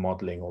the kind of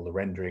modeling, all the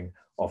rendering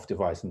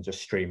off-device, and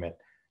just stream it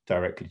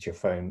directly to your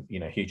phone,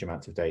 huge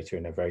amounts of data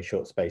in a very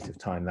short space of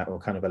time. That will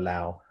kind of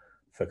allow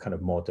for kind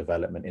of more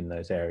development in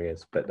those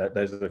areas. But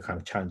those are the kind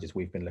of challenges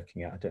we've been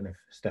looking at. I don't know if,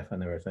 Stefan,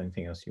 there was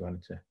anything else you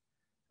wanted to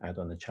add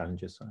on the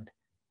challenges side?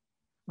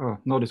 Oh,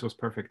 no, this was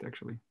perfect,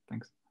 actually.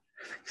 Thanks.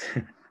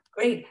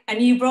 Great.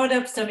 And you brought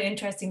up some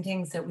interesting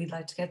things that we'd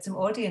like to get some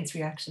audience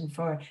reaction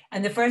for.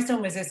 And the first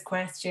one was this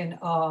question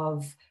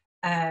of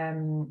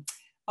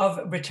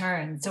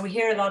return. So we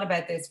hear a lot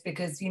about this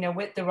because,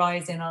 with the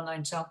rise in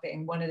online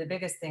shopping, one of the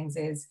biggest things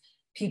is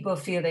people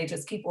feel they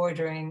just keep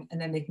ordering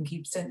and then they can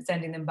keep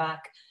sending them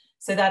back.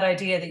 So that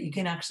idea that you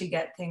can actually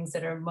get things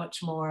that are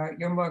much more,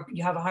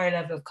 you have a higher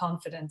level of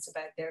confidence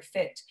about their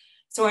fit.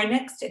 So our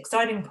next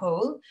exciting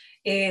poll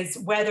is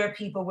whether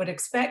people would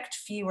expect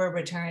fewer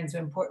returns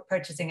when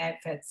purchasing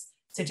outfits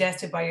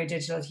suggested by your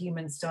digital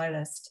human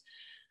stylist.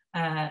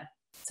 So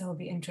I'll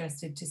be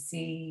interested to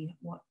see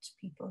what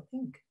people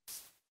think.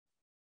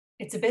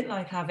 It's a bit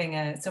like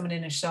having someone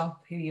in a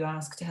shop who you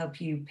ask to help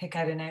you pick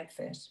out an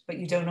outfit, but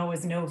you don't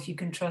always know if you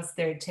can trust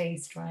their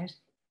taste, right?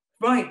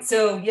 Right,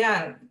 so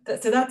yeah,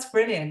 so that's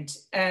brilliant.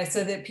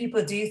 So that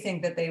people do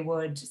think that they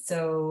would.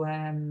 So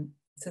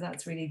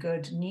that's really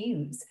good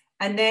news.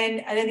 And then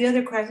the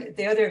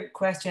other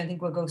question, I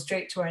think we'll go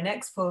straight to our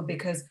next poll,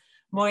 because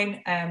Moin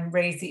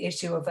raised the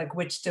issue of like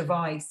which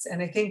device.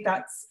 And I think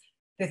that's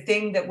the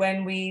thing, that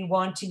when we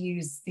want to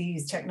use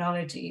these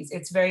technologies,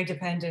 it's very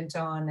dependent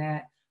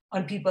on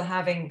people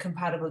having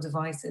compatible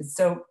devices.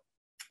 So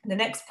the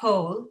next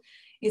poll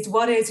is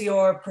what is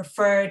your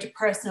preferred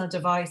personal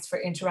device for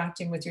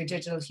interacting with your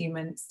digital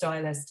human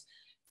stylist?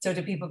 So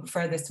do people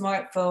prefer the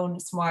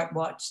smartphone,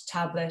 smartwatch,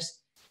 tablet,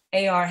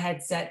 AR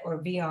headset,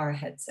 or VR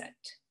headset?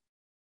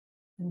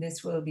 And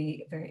this will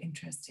be very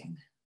interesting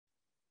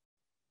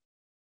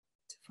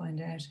to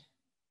find out.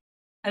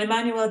 And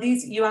Emmanuel,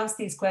 you asked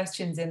these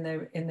questions in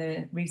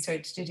the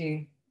research, did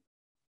you?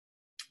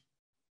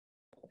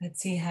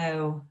 Let's see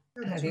how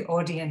the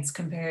audience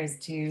compares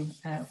to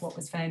what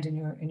was found in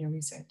your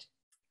research.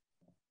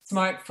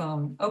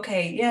 Smartphone.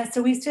 Okay, yeah.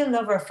 So we still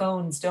love our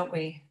phones, don't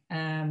we?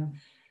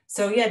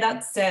 So yeah,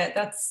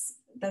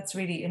 that's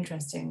really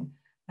interesting.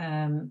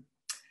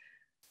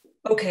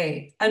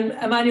 Okay, and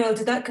Emmanuel,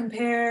 did that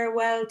compare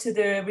well to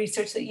the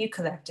research that you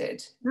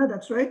collected? Yeah,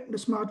 that's right. The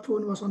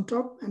smartphone was on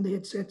top, and the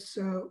headsets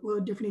were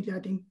definitely, I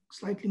think,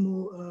 slightly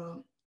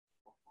more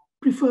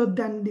preferred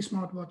than the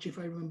smartwatch, if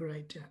I remember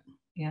right.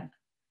 Yeah.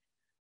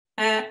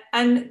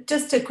 And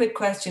just a quick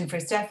question for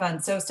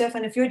Stefan. So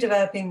Stefan, if you're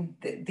developing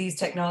these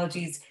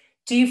technologies,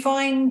 do you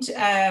find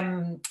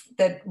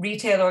that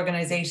retail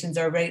organizations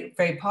are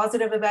very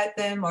positive about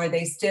them, or are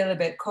they still a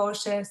bit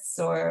cautious,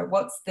 or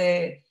what's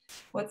the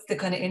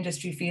kind of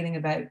industry feeling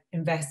about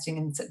investing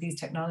in these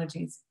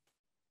technologies?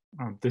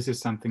 This is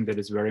something that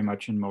is very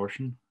much in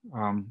motion,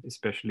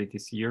 especially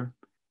this year.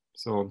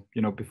 So,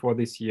 you know, before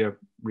this year,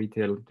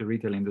 the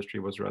retail industry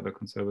was rather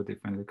conservative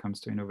when it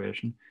comes to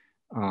innovation.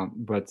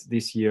 But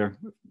this year,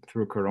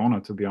 through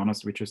Corona, to be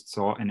honest, we just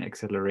saw an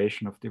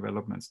acceleration of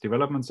developments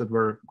that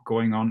were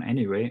going on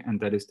anyway, and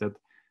that is that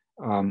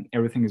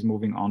everything is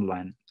moving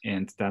online,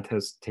 and that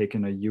has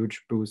taken a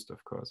huge boost,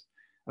 of course.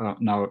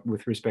 Now,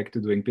 with respect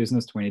to doing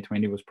business,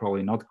 2020 was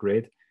probably not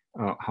great.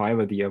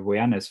 However, the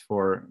awareness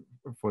for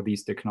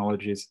these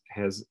technologies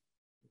has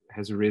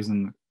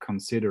risen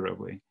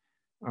considerably.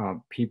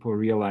 People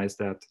realize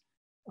that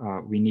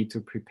we need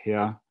to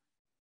prepare,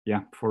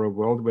 for a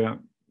world where,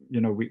 you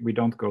know, we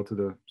don't go to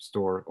the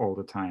store all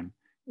the time,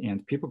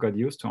 and people got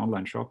used to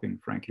online shopping,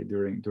 frankly,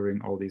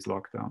 during all these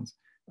lockdowns.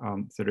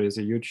 So there is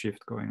a huge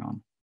shift going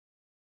on,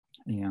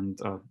 and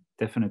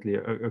definitely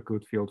a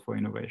good field for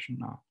innovation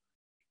now.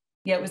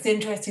 Yeah, it was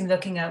interesting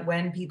looking at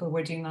when people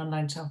were doing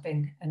online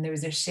shopping, and there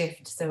was a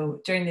shift. So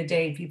during the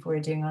day, people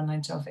were doing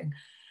online shopping.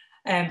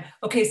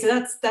 Okay,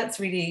 so that's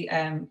really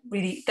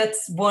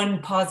that's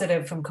one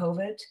positive from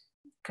COVID,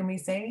 can we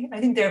say? I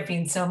think there have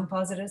been some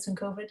positives from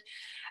COVID.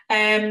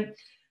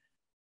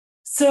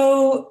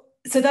 So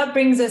that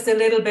brings us a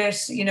little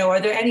bit, you know, are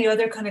there any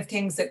other kind of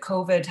things that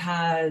COVID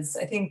has?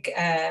 I think,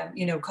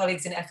 you know,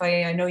 colleagues in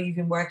FIA, I know you've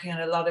been working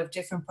on a lot of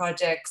different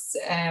projects.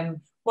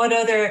 What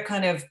other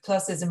kind of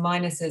pluses and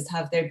minuses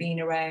have there been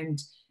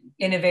around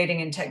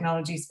innovating in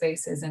technology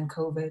spaces and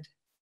COVID?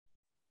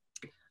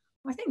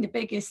 I think the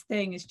biggest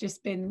thing has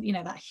just been, you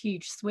know, that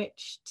huge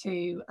switch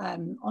to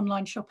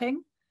online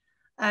shopping,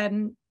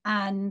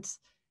 and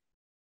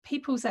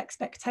people's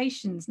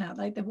expectations now,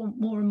 they want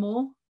more and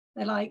more.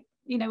 They're like,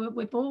 you know,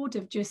 we're bored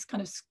of just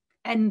kind of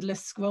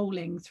endless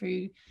scrolling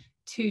through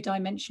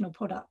two-dimensional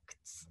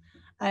products.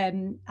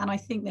 And I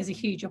think there's a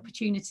huge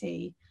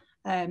opportunity,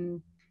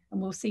 and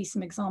we'll see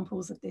some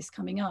examples of this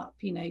coming up,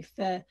 you know,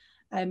 for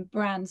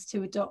brands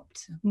to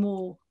adopt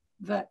more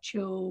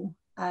virtual,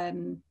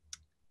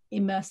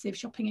 immersive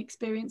shopping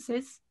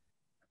experiences.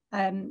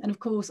 And of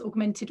course,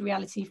 augmented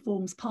reality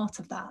forms part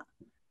of that.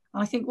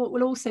 And I think what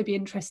will also be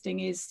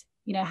interesting is,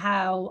 you know,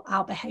 how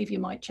our behavior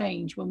might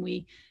change when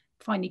we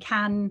finally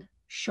can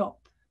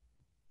shop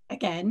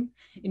again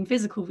in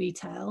physical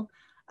retail.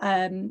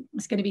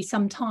 It's going to be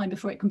some time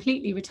before it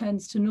completely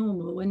returns to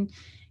normal. And,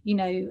 you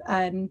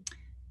know,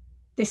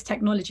 this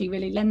technology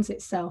really lends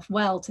itself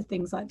well to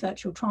things like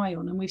virtual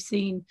try-on. And we've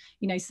seen,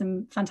 you know,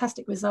 some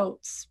fantastic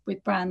results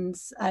with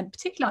brands,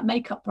 particularly like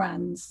makeup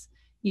brands,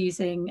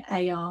 using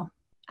AR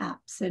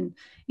apps and,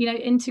 you know,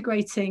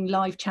 integrating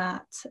live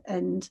chat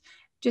and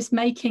just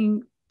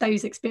making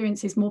those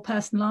experiences more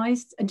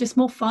personalized and just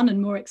more fun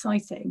and more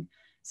exciting.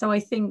 So I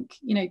think,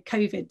 you know,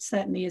 COVID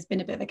certainly has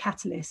been a bit of a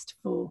catalyst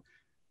for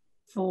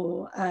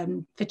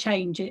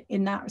change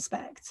in that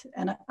respect.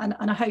 And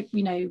I hope,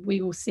 you know,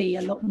 we will see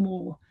a lot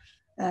more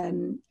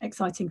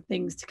exciting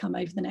things to come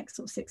over the next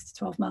sort of 6 to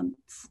 12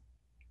 months.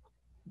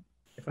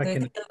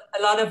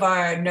 A lot of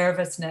our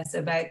nervousness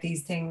about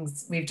these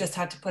things, we've just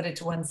had to put it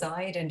to one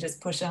side and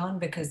just push on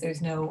because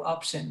there's no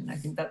option. I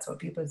think that's what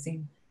people have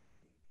seen.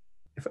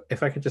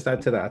 If I could just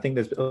add to that, I think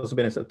there's also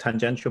been a sort of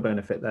tangential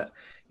benefit that,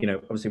 you know,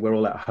 obviously we're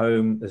all at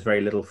home, there's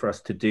very little for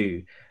us to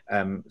do.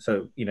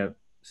 So, you know,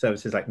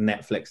 services like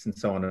Netflix and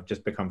so on have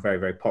just become very,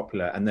 very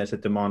popular, and there's a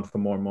demand for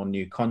more and more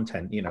new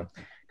content. You know,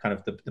 kind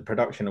of the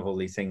production of all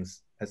these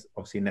things has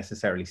obviously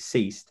necessarily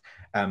ceased.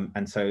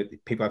 And so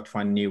people have to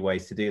find new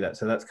ways to do that.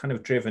 So that's kind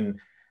of driven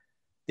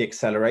the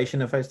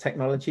acceleration of those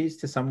technologies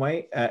to some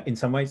way, in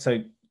some ways. So,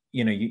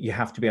 you know, you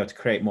have to be able to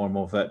create more and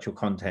more virtual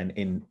content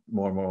in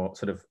more and more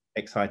sort of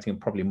exciting and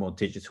probably more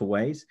digital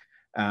ways.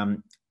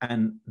 And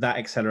that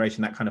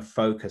acceleration, that kind of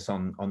focus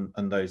on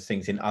those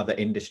things in other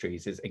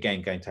industries is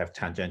again going to have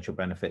tangential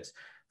benefits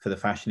for the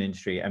fashion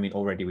industry. I mean,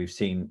 already we've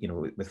seen, you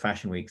know, with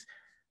fashion weeks,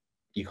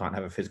 you can't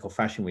have a physical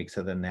fashion week,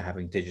 so then they're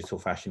having digital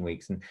fashion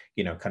weeks. And,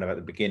 you know, kind of at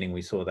the beginning,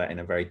 we saw that in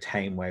a very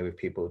tame way with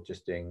people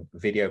just doing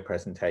video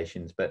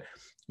presentations. But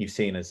you've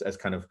seen as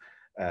kind of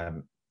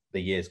the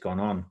years gone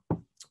on,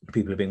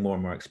 people are being more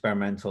and more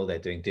experimental. They're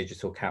doing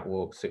digital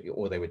catwalks,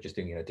 or they were just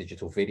doing, you know,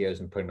 digital videos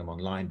and putting them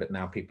online. But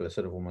now people are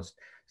sort of almost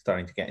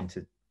starting to get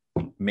into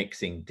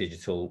mixing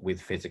digital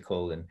with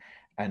physical,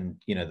 and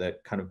you know, the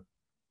kind of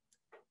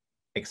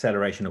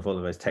acceleration of all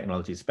of those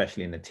technologies,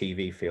 especially in the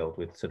TV field,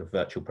 with sort of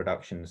virtual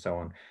production and so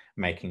on,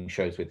 making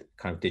shows with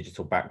kind of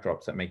digital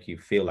backdrops that make you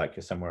feel like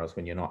you're somewhere else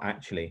when you're not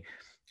actually.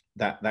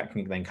 That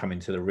can then come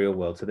into the real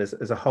world. So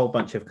there's a whole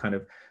bunch of kind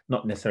of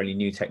not necessarily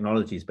new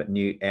technologies, but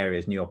new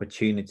areas, new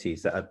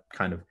opportunities that are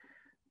kind of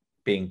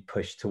being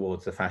pushed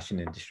towards the fashion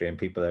industry, and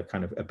people are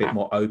kind of a bit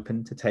more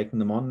open to taking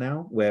them on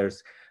now.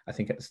 Whereas I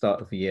think at the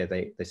start of the year,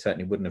 they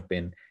certainly wouldn't have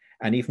been.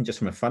 And even just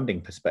from a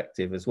funding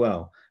perspective as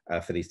well,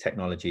 for these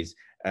technologies,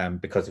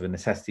 because of the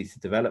necessity to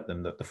develop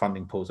them, that the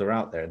funding pools are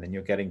out there, and then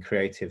you're getting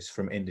creatives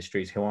from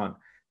industries who aren't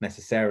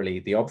necessarily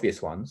the obvious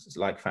ones,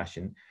 like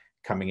fashion,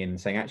 coming in and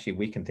saying, actually,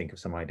 we can think of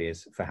some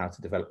ideas for how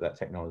to develop that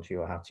technology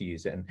or how to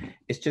use it. And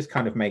it's just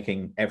kind of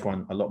making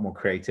everyone a lot more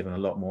creative and a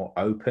lot more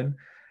open.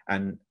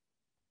 And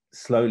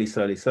slowly,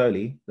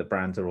 the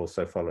brands are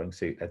also following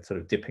suit and sort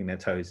of dipping their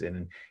toes in,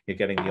 and you're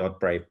getting the odd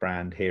brave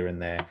brand here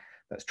and there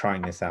that's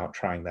trying this out,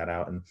 trying that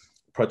out. And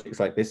projects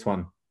like this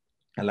one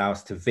allow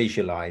us to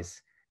visualize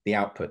the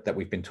output that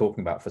we've been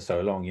talking about for so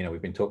long. You know,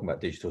 we've been talking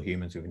about digital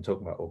humans, we've been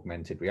talking about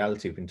augmented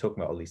reality, we've been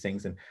talking about all these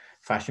things, and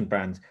fashion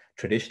brands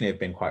traditionally have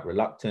been quite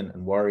reluctant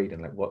and worried,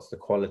 and like, what's the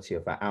quality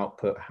of that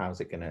output?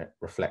 How's it going to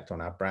reflect on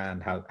our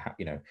brand? How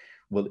you know,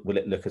 will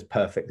it look as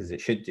perfect as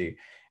it should do?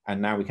 And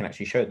now we can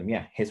actually show them,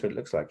 yeah, here's what it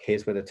looks like.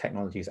 Here's where the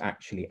technology is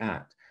actually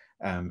at.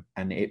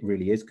 And it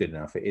really is good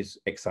enough. It is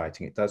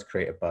exciting. It does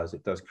create a buzz.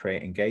 It does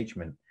create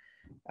engagement.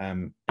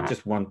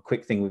 Just one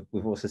quick thing,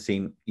 we've also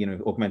seen, you know,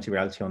 augmented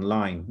reality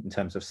online in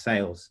terms of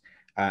sales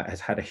has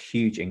had a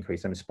huge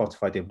increase. I mean,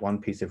 Spotify did one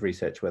piece of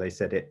research where they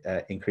said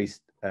it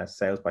increased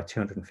sales by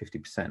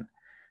 250%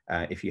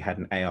 if you had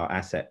an AR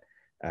asset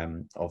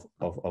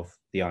of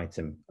the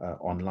item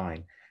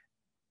online.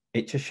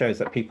 It just shows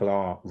that people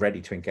are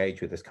ready to engage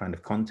with this kind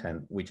of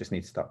content. We just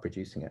need to start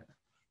producing it.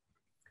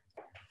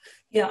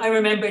 Yeah, I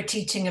remember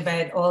teaching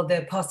about all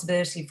the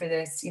possibility for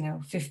this, you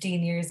know,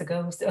 15 years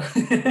ago. So,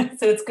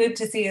 so it's good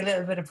to see a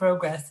little bit of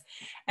progress.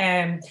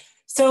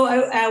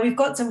 So we've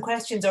got some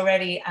questions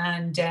already,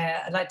 and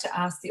I'd like to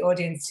ask the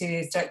audience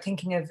to start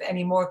thinking of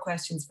any more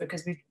questions,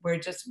 because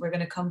we're going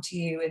to come to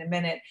you in a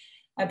minute.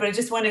 But I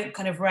just want to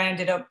kind of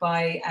round it up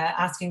by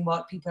asking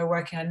what people are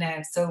working on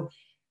now. So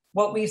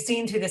what we've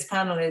seen through this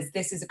panel is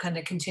this is a kind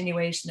of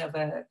continuation of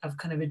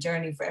kind of a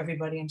journey for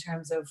everybody in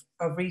terms of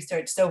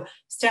research. So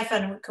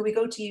Stefan, could we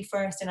go to you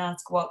first and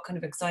ask what kind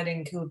of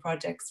exciting, cool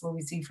projects will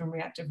we see from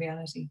Reactive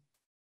Reality?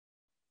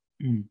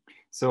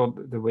 So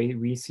the way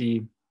we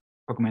see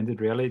augmented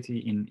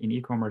reality in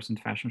e-commerce and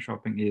fashion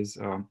shopping is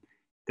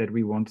that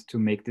we want to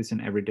make this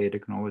an everyday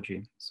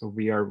technology. So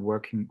we are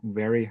working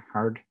very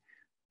hard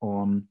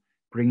on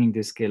bringing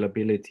this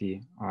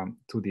scalability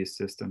to these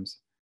systems.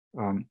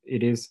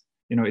 It is,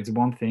 you know, it's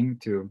one thing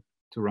to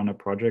run a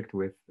project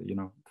with, you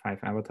know, 5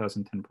 avatars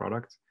and 10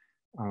 products.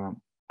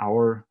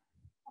 Our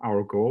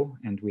goal,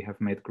 and we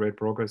have made great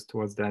progress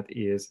towards that,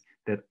 is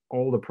that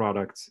all the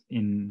products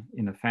in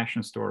a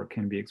fashion store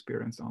can be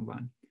experienced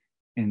online.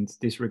 And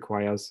this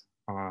requires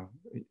a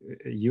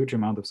huge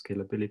amount of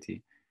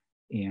scalability.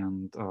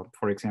 And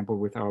for example,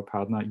 with our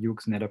partner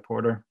Yux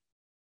Net-a-Porter,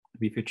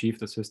 we've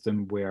achieved a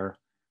system where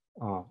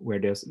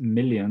there's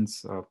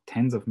millions,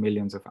 tens of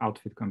millions of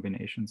outfit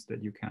combinations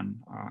that you can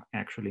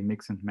actually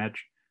mix and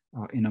match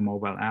in a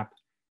mobile app.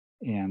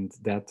 And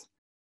that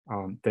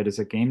is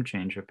a game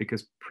changer,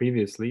 because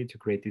previously, to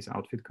create these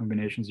outfit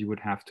combinations, you would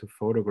have to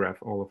photograph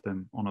all of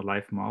them on a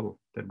live model.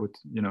 That would,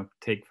 you know,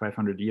 take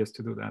 500 years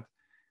to do that.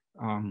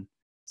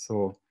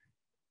 So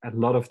a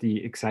lot of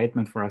the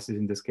excitement for us is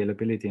in the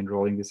scalability and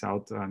rolling this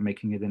out,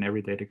 making it an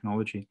everyday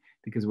technology.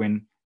 Because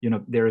when, you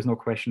know, there is no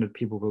question that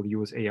people will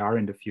use AR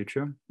in the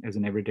future as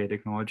an everyday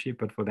technology,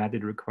 but for that,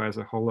 it requires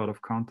a whole lot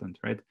of content,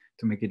 right?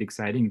 To make it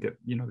exciting, that,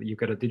 you know, you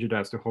got to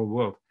digitize the whole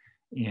world.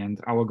 And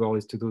our goal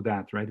is to do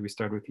that, right? We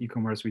start with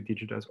e-commerce, we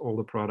digitize all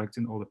the products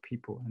and all the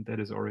people, and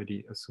that is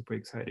already a super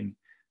exciting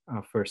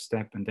first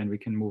step. And then we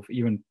can move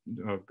even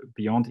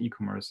beyond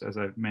e-commerce, as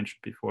I mentioned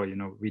before, you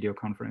know, video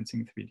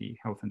conferencing, 3D,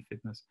 health and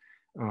fitness,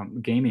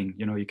 gaming.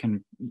 You know, you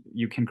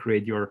can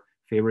create your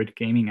favorite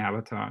gaming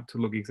avatar to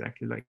look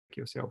exactly like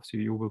yourself, so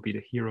you will be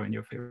the hero in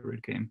your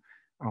favorite game.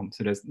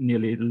 So there's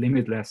nearly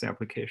limitless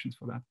applications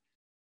for that.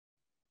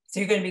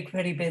 So you're going to be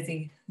pretty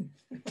busy.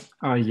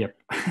 Yep.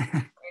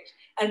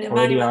 And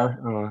already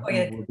Emmanuel,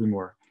 will be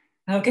more.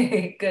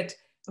 Okay, good.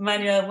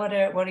 Emmanuel, what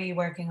are you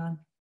working on?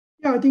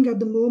 Yeah, I think at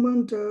the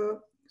moment,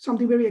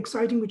 something very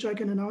exciting which I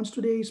can announce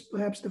today is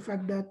perhaps the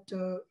fact that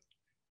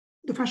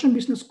the Fashion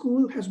Business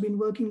School has been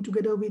working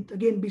together with,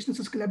 again,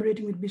 businesses,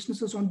 collaborating with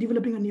businesses on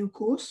developing a new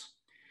course.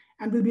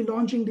 And we'll be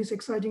launching this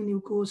exciting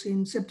new course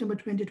in September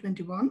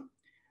 2021.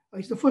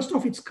 It's the first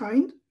of its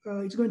kind.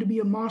 It's going to be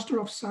a Master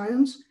of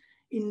Science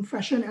in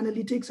Fashion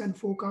Analytics and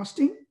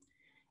Forecasting,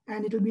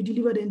 and it will be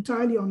delivered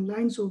entirely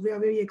online. So we are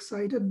very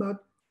excited. But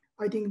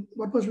I think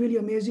what was really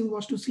amazing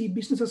was to see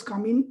businesses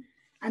come in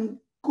and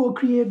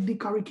co-create the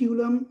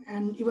curriculum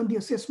and even the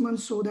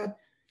assessments so that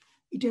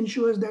it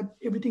ensures that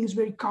everything is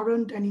very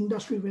current and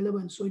industry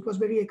relevant. So it was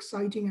very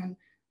exciting, and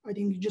I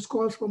think it just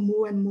calls for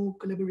more and more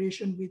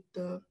collaboration with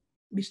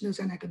business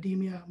and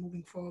academia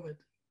moving forward.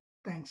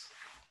 Thanks.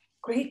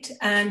 Great.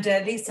 And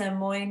Lisa and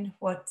Moin,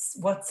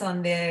 what's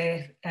on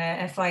the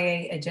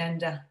FIA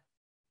agenda?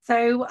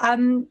 So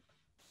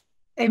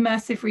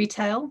immersive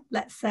retail,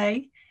 let's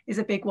say, is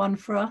a big one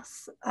for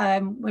us.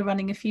 We're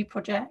running a few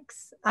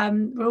projects.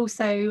 We're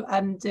also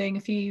doing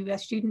a few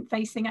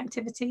student-facing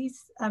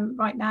activities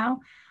right now.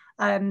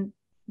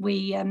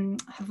 We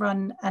have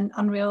run an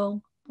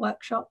Unreal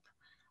workshop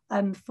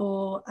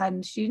for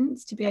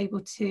students to be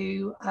able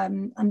to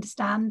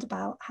understand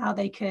about how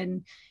they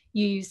can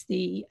use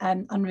the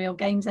Unreal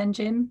Games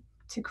engine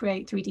to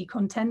create 3D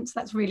content. So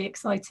that's really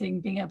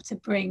exciting, being able to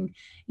bring,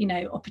 you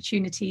know,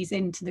 opportunities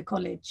into the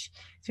college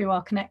through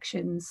our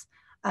connections.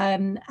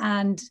 We're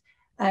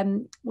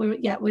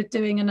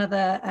doing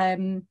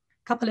another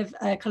couple of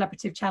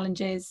collaborative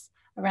challenges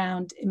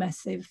around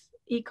immersive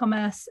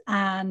e-commerce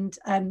and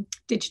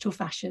digital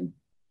fashion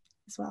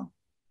as well.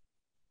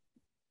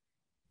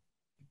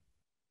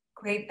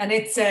 Great, and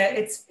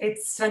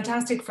it's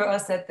fantastic for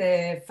us at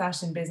the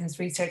Fashion Business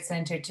Research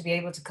Centre to be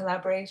able to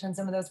collaborate on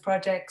some of those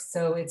projects.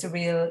 So it's a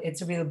real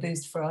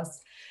boost for us.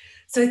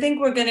 So I think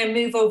we're going to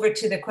move over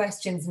to the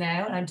questions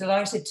now. I'm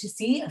delighted to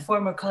see a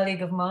former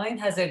colleague of mine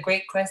has a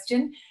great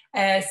question.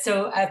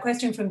 So a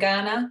question from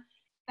Ghana.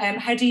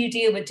 How do you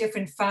deal with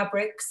different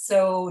fabrics?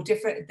 So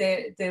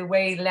the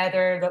way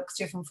leather looks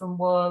different from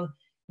wool,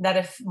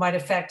 that might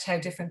affect how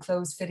different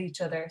clothes fit each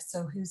other.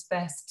 So who's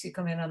best to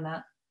come in on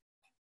that?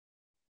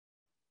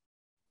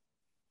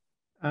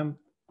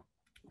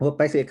 Well,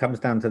 basically it comes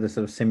down to the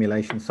sort of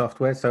simulation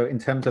software. So in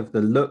terms of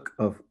the look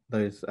of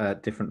those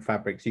different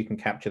fabrics, you can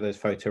capture those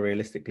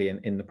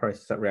photorealistically in the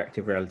process that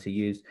reactive reality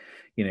use.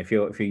 You know, if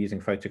you're using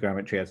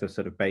photogrammetry as a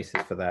sort of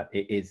basis for that,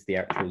 it is the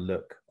actual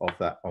look of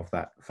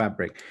that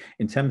fabric.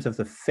 In terms of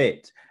the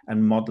fit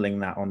and modeling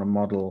that on a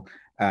model,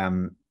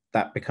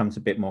 that becomes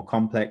a bit more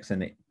complex,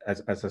 and it,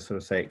 as I sort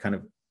of say,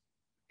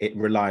 it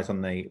relies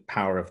on the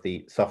power of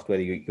the software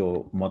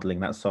you're modeling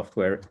that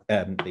software,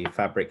 the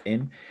fabric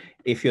in.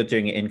 If you're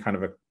doing it in kind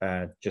of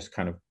a just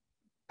kind of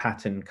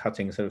pattern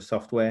cutting sort of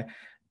software,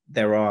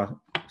 there are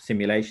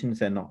simulations.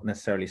 They're not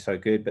necessarily so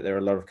good, but there are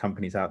a lot of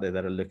companies out there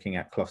that are looking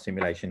at cloth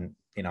simulation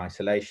in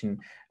isolation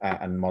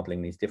and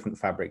modeling these different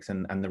fabrics,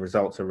 and the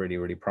results are really,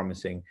 really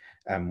promising.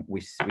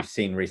 We've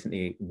seen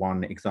recently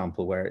one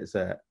example where it's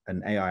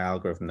an AI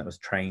algorithm that was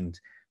trained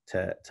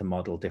to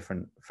model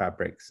different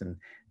fabrics and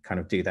kind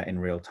of do that in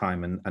real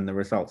time, and the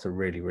results are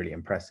really, really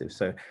impressive.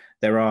 So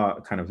there are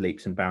kind of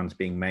leaps and bounds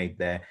being made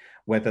there.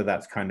 Whether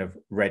that's kind of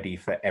ready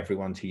for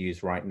everyone to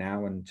use right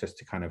now and just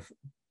to kind of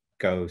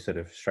go sort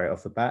of straight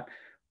off the bat,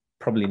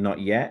 probably not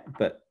yet,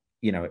 but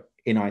you know,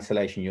 in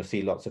isolation you'll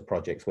see lots of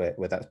projects where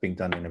that's being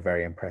done in a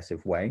very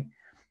impressive way.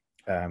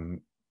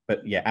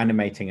 But yeah,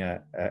 animating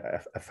a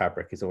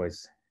fabric is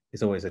always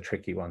a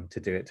tricky one to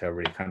do it to a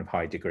really kind of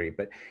high degree.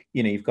 But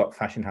you know, you've got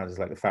fashion houses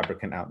like the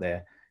Fabricant out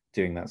there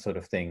doing that sort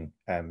of thing,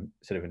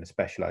 sort of in a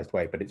specialized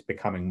way, but it's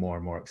becoming more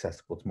and more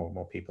accessible to more and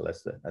more people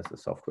as the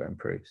software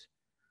improves.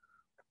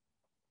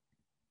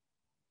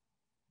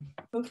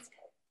 Oops.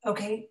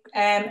 Okay,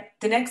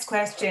 the next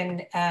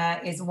question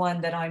is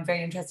one that I'm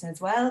very interested in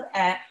as well.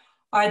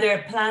 Are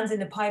there plans in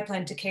the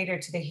pipeline to cater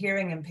to the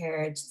hearing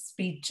impaired?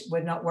 Speech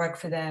would not work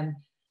for them.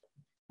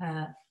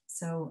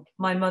 So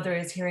my mother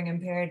is hearing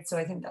impaired, so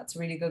I think that's a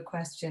really good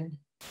question.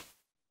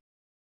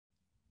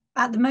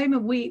 At the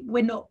moment, we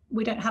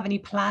don't have any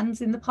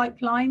plans in the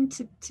pipeline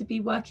to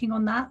be working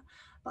on that.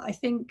 But I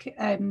think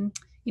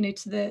you know,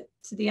 to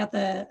the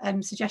other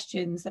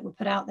suggestions that were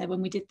put out there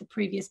when we did the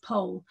previous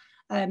poll,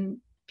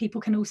 people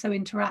can also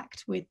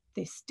interact with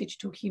this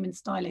digital human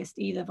stylist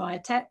either via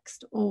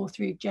text or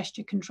through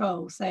gesture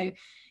control. So,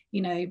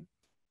 you know,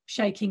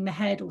 shaking the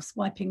head or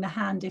swiping the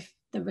hand if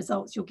the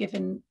results you're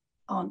given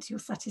aren't to your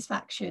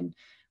satisfaction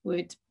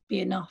would be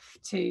enough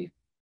to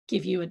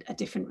give you a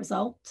different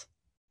result.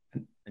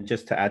 And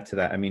just to add to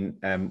that, I mean,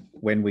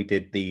 when we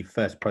did the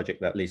first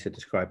project that Lisa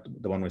described,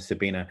 the one with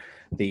Sabina,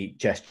 the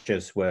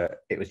gestures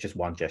it was just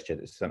one gesture.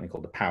 It's something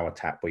called the power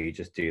tap, where you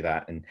just do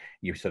that and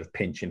you sort of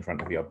pinch in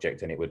front of the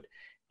object and it would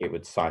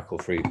cycle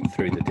through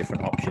the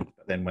different options.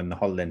 But then when the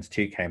HoloLens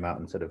 2 came out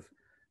and sort of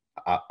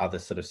other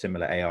sort of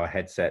similar AR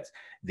headsets,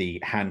 the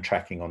hand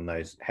tracking on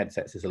those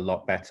headsets is a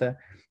lot better.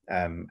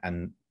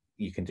 And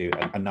you can do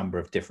a number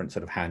of different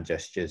sort of hand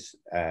gestures,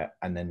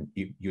 and then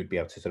you would be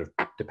able to sort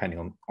of,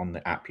 depending on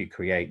the app you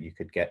create, you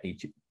could get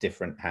each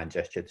different hand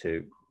gesture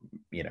to,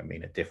 you know,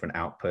 mean a different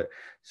output.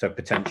 So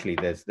potentially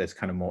there's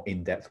kind of more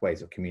in-depth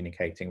ways of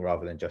communicating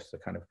rather than just a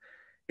kind of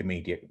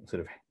immediate sort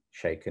of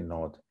shake and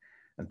nod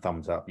and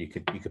thumbs up. You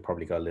could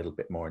probably go a little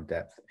bit more in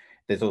depth.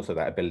 there's also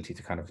that ability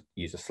to kind of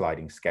use a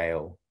sliding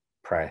scale,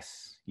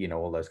 press, you know,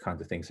 all those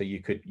kinds of things. So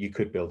you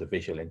could build a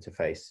visual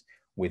interface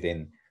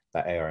within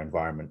that AR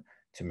environment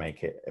to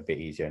make it a bit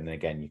easier. And then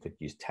again, you could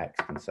use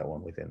text and so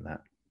on within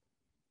that.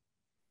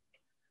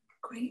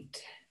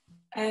 Great.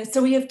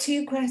 So we have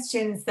two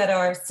questions that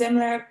are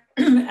similar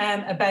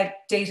about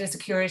data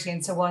security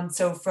and so on.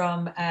 So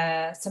from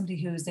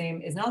somebody whose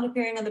name is not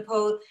appearing on the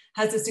poll,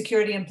 has the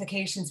security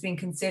implications been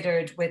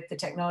considered with the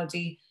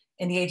technology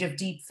in the age of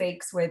deep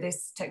fakes, where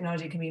this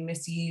technology can be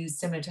misused,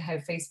 similar to how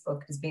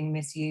Facebook is being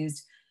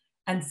misused?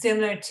 And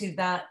similar to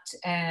that,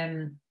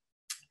 I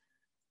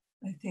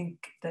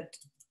think that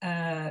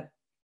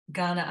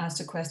Ghana asked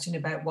a question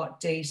about what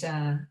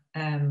data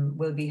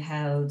will be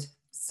held.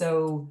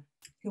 So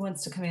who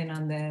wants to come in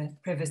on the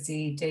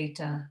privacy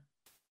data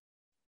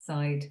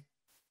side?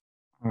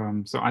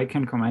 So I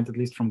can comment at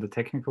least from the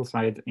technical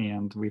side,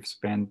 and we've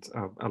spent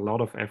a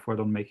lot of effort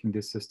on making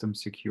this system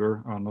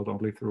secure, not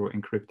only through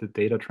encrypted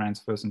data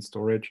transfers and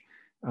storage.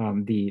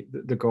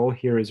 The goal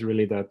here is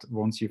really that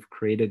once you've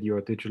created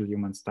your digital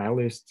human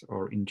stylist,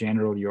 or in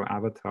general your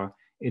avatar,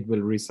 it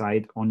will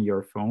reside on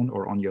your phone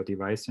or on your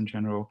device in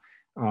general,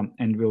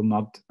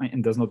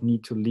 and does not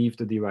need to leave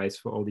the device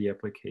for all the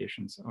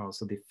applications.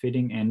 So the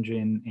fitting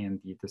engine and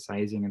the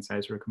sizing and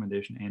size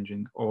recommendation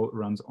engine all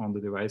runs on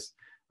the device,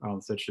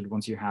 such that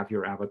once you have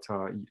your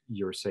avatar,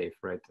 you're safe,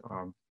 right?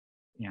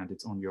 And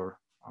it's on your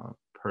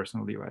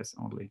personal device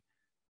only.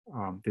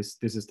 This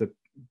is the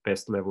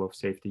best level of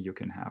safety you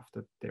can have,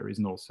 that there is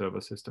no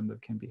server system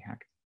that can be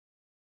hacked.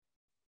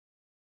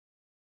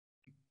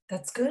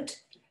 That's good.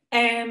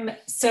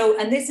 So,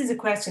 and this is a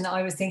question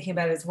I was thinking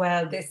about as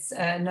well. This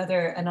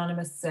another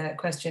anonymous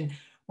question.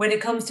 When it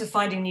comes to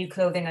finding new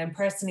clothing, I'm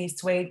personally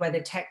swayed by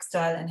the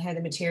textile and how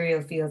the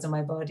material feels on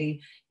my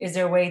body. Is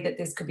there a way that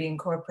this could be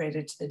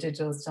incorporated to the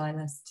digital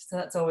stylist? So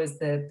that's always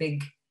the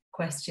big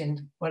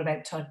question. What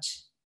about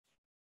touch?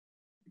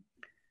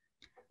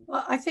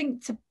 Well, I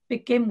think to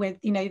begin with,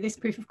 you know, this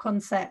proof of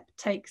concept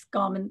takes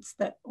garments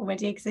that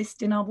already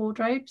exist in our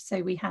wardrobe.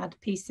 So we had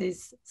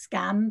pieces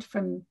scanned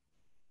from,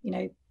 you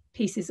know,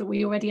 pieces that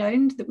we already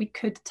owned that we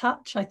could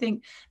touch. I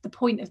think the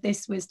point of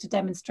this was to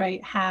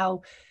demonstrate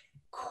how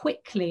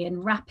quickly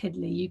and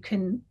rapidly you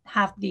can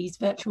have these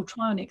virtual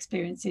try-on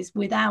experiences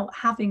without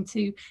having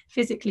to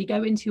physically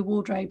go into your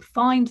wardrobe,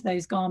 find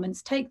those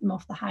garments, take them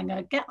off the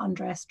hanger, get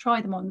undressed,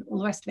 try them on, all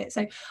the rest of it.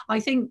 So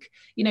I think,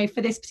 you know,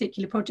 for this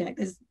particular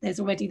project, there's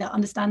already that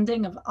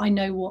understanding of, I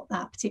know what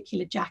that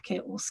particular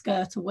jacket or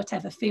skirt or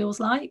whatever feels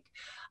like.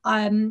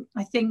 I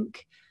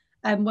think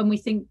when we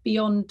think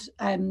beyond,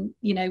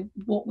 you know,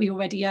 what we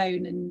already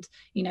own, and,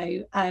 you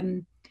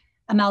know,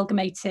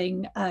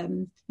 amalgamating,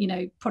 you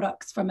know,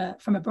 products from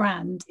a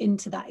brand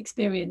into that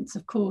experience,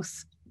 of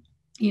course,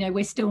 you know,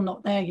 we're still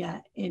not there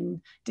yet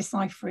in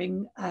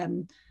deciphering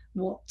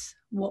what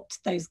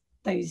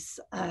those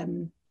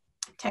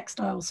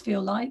textiles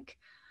feel like.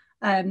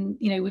 You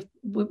know,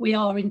 we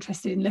are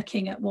interested in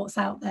looking at what's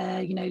out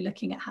there, you know,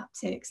 looking at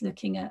haptics,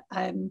 looking at,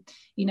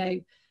 you know,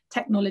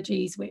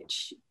 technologies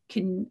which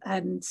can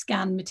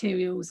scan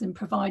materials and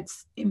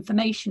provides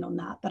information on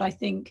that. But I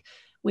think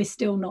we're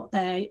still not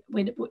there.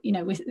 You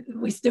know,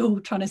 we're still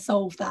trying to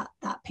solve that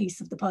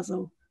piece of the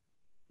puzzle.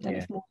 I don't know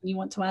if you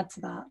want to add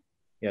to that.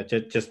 Yeah,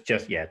 just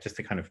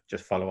to kind of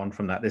just follow on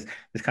from that. There's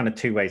kind of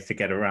two ways to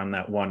get around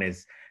that. One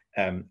is,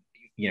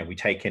 you know, we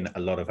take in a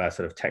lot of our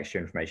sort of texture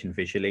information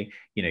visually.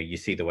 You know, you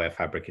see the way a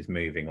fabric is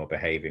moving or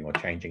behaving or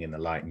changing in the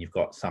light, and you've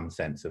got some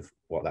sense of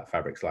what that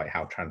fabric's like,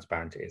 how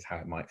transparent it is, how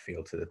it might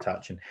feel to the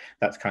touch. And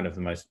that's kind of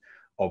the most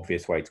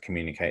obvious way to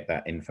communicate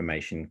that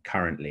information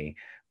currently.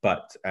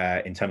 But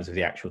in terms of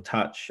the actual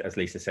touch, as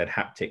Lisa said,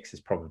 haptics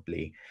is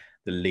probably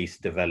the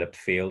least developed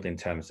field in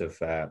terms of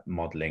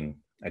modeling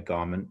a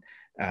garment.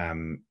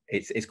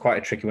 It's quite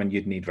a tricky one.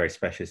 You'd need very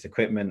specialist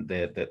equipment.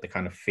 The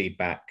kind of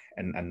feedback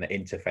and the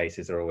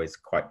interfaces are always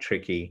quite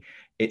tricky.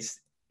 It's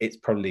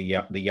probably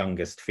the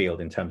youngest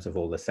field in terms of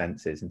all the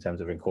senses, in terms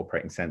of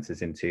incorporating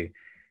senses into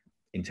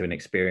an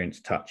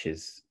experience.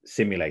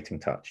 Simulating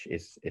touch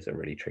is a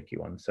really tricky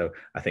one. So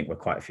I think we're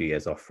quite a few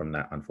years off from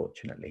that,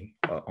 unfortunately,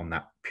 on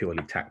that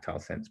purely tactile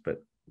sense,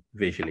 but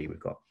visually we've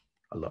got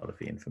a lot of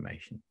the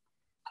information.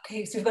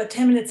 Okay, so we've got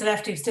 10 minutes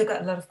left. We've still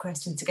got a lot of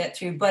questions to get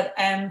through, but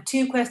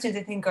two questions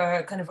I think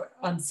are kind of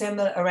around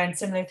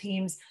similar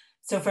themes.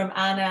 So from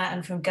Anna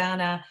and from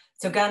Ghana.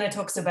 So Ghana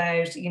talks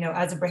about, you know,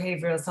 as a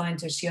behavioral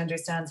scientist, she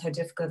understands how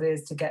difficult it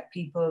is to get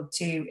people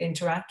to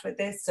interact with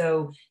this.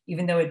 So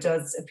even though it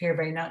does appear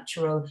very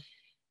natural,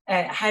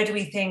 how do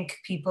we think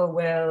people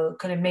will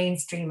kind of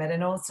mainstream it?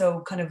 And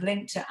also kind of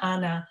linked to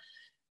Anna,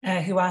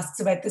 who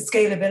asks about the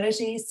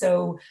scalability.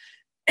 So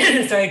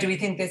sorry, do we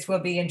think this will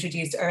be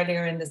introduced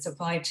earlier in the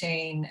supply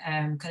chain,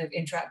 kind of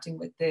interacting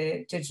with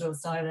the digital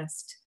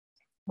stylist?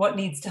 What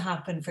needs to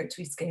happen for it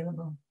to be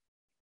scalable?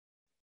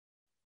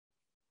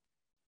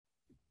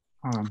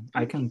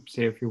 I can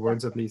say a few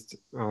words at least.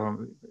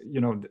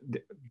 You know,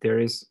 there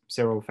is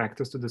several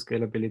factors to the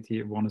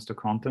scalability. One is the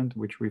content,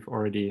 which we've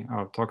already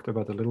talked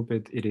about a little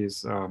bit. It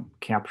is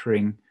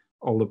capturing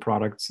all the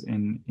products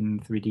in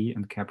 3D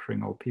and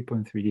capturing all people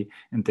in 3D.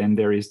 And then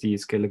there is the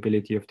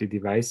scalability of the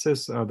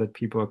devices that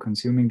people are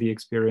consuming the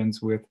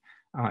experience with.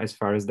 As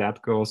far as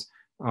that goes,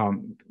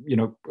 you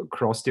know,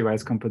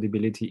 cross-device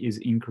compatibility is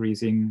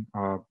increasing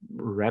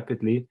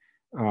rapidly,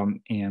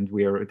 and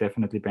we are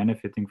definitely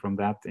benefiting from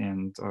that.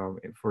 And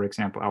for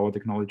example, our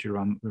technology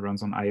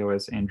runs on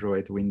iOS,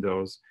 Android,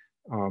 Windows,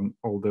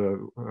 all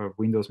the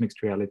Windows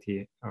mixed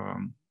reality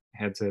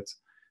headsets,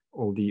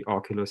 all the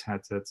Oculus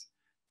headsets.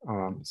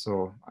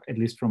 So at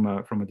least from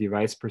a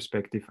device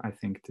perspective, I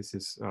think this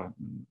is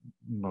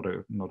not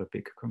a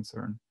big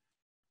concern.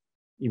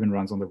 Even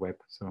runs on the web.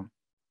 So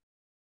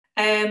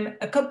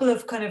a couple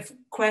of kind of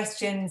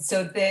questions.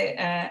 So the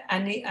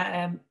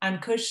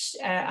Ankush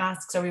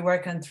asks, are we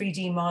working on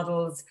 3D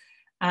models,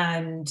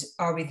 and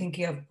are we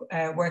thinking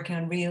of working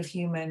on real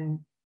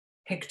human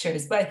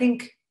pictures? But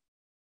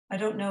I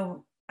don't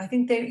know. I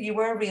think you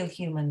were real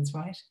humans,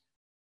 right?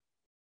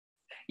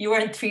 You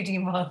weren't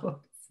 3D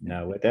models.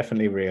 No, we're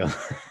definitely real.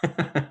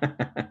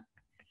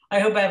 I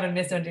hope I haven't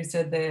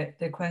misunderstood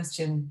the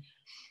question.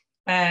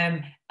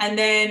 And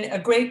then a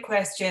great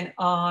question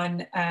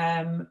on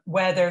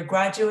whether fashion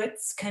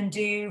graduates can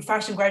do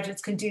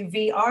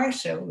VR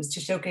shows to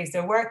showcase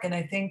their work. And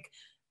I think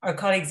our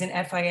colleagues in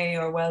FIA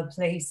are well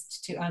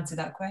placed to answer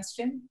that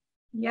question.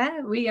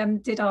 Yeah, we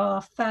did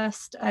our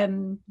first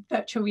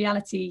virtual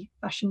reality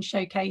fashion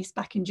showcase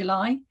back in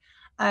July.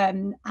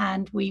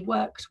 And we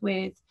worked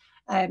with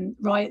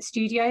Riot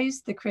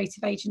Studios, the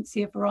creative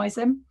agency of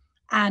Verizon.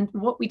 And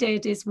what we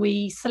did is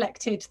we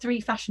selected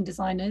 3 fashion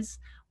designers,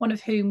 one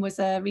of whom was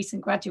a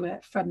recent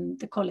graduate from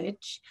the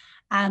college.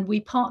 And we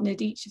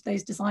partnered each of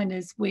those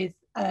designers with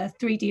a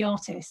 3D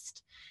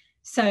artist.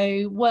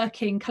 So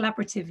working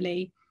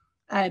collaboratively,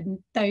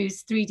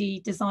 those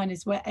 3D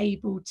designers were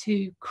able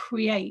to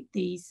create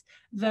these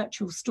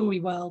virtual story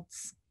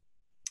worlds,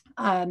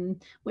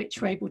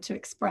 which were able to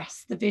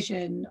express the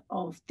vision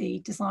of the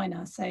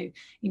designer. So,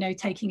 you know,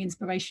 taking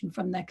inspiration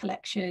from their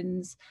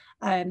collections,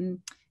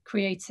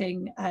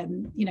 creating,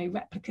 you know,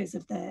 replicas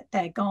of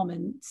their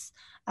garments.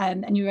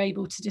 And you're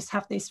able to just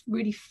have this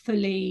really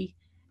fully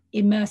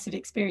immersive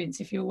experience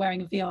if you're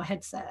wearing a VR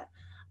headset.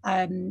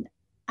 And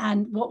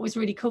what was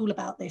really cool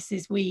about this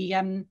is we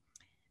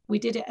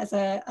did it as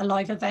a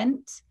live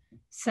event.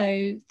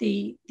 So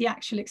the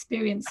actual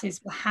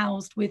experiences were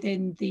housed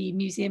within the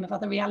Museum of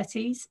Other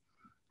Realities,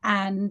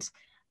 and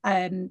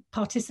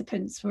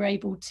participants were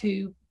able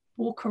to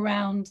walk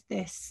around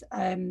this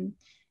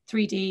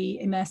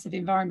 3D immersive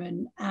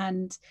environment,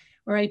 and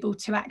were able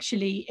to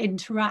actually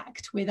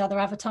interact with other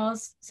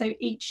avatars. So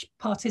each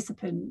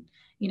participant,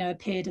 you know,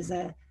 appeared as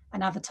an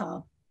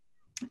avatar,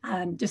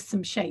 just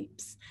some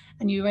shapes,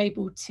 and you were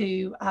able to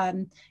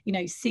you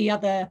know, see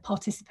other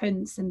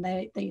participants, and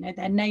you know,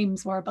 their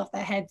names were above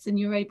their heads, and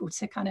you were able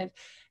to kind of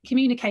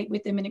communicate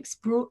with them and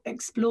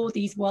explore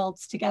these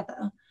worlds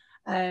together.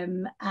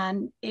 And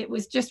it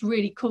was just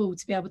really cool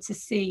to be able to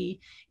see,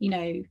 you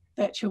know,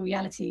 virtual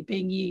reality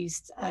being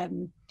used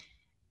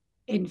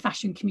in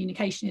fashion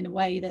communication in a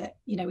way that,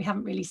 you know, we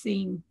haven't really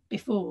seen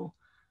before.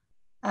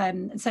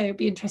 And so it'd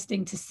be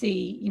interesting to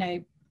see, you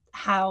know,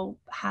 how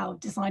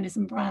designers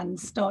and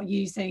brands start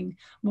using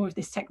more of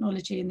this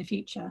technology in the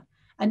future.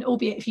 And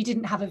albeit if you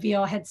didn't have a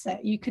VR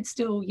headset, you could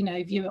still, you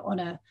know, view it on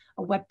a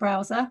web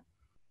browser.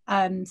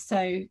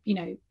 So, you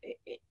know,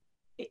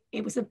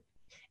 it was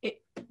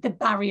the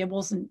barrier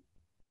wasn't,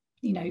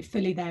 you know,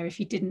 fully there if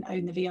you didn't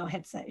own the VR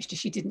headset. It's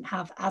just you didn't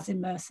have as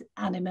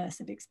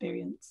immersive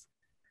experience.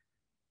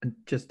 And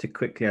just to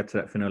quickly add to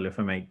that, Finola, if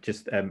I may,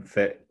 just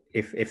for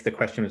if the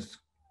question was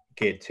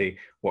geared to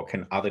what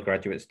can other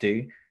graduates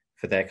do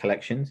for their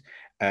collections,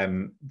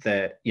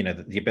 the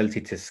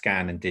ability to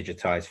scan and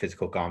digitize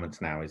physical garments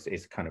now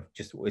is kind of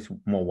just, it's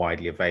more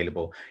widely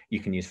available. You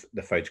can use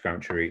the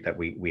photogrammetry route that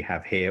we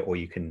have here, or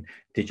you can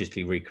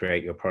digitally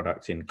recreate your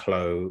products in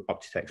Clo,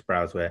 Optitex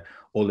Browseware.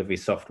 All of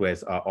these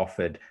softwares are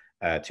offered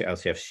to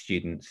LCF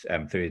students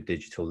through the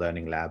Digital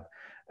Learning Lab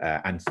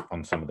and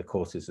on some of the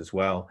courses as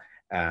well.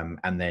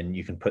 And then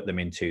you can put them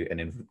into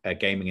a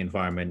gaming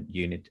environment,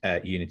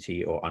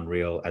 Unity or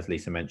Unreal. As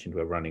Lisa mentioned,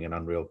 we're running an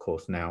Unreal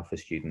course now for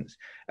students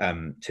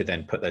to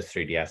then put those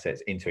 3D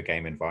assets into a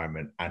game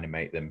environment,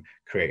 animate them,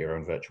 create your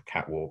own virtual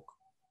catwalk,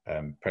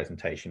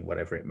 presentation,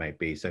 whatever it may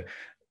be. So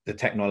the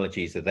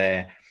technologies are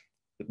there.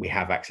 We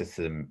have access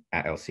to them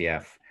at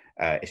LCF.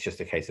 It's just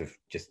a case of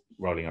just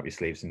rolling up your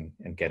sleeves and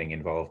getting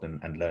involved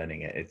and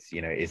learning it. It's,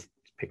 you know, it's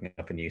picking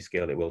up a new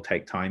skill. It will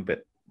take time,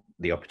 but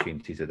the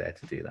opportunities are there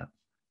to do that.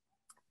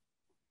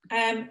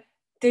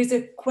 There's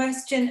a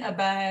question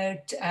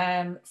about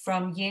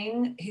from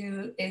Ying,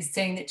 who is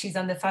saying that she's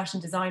on the fashion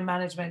design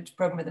management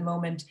program at the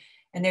moment,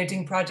 and they're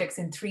doing projects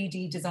in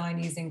 3D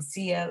design using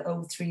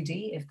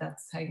CLO3D, if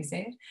that's how you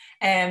say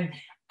it.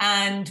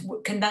 And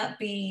can that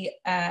be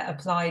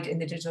applied in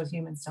the Digital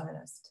Human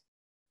Stylist?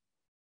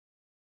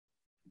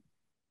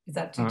 Is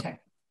that too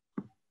technical?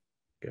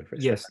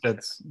 Yes,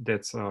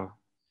 that's a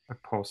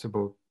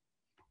possible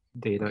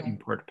data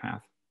import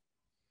path.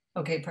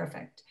 Okay,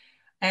 perfect.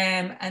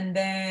 And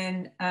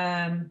then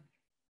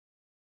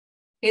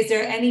Is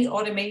there any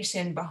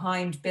automation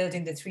behind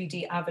building the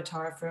 3D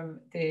avatar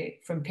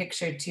from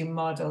picture to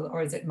model,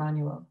 or is it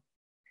manual?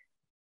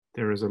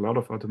 There is a lot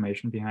of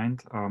automation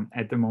behind.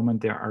 At the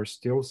moment, there are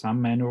still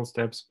some manual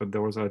steps, but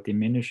those are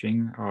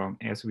diminishing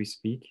as we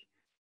speak.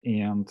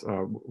 And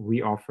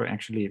we offer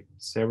actually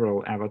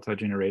several avatar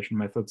generation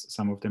methods.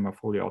 Some of them are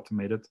fully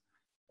automated.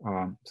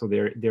 So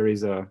there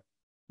is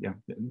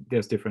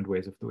there's different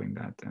ways of doing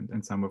that,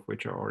 and some of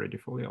which are already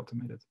fully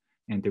automated,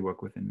 and they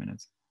work within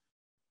minutes.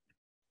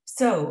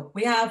 So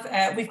we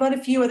have we've got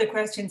a few other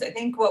questions. I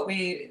think what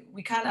we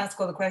can't ask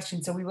all the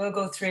questions, so we will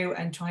go through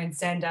and try and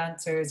send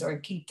answers or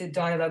keep the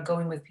dialogue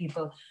going with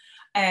people.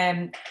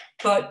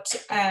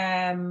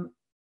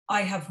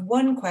 I have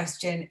one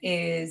question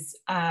is,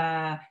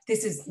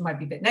 might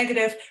be a bit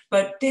negative,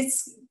 but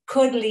this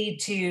could lead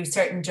to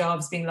certain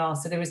jobs being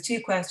lost. So there was two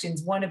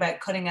questions, one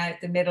about cutting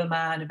out the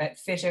middleman, about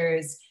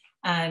fitters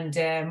and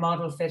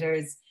model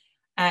fitters,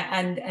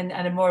 and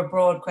a more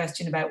broad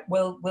question about,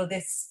 will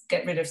this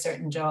get rid of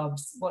certain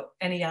jobs?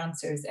 Any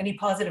answers, any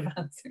positive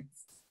answers?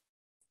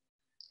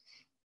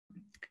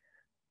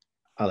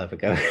 I'll have a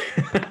go.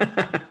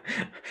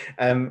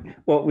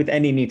 Well, with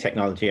any new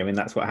technology, I mean,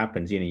 that's what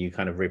happens. You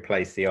kind of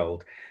replace the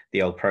old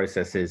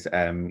processes.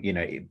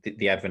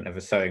 The advent of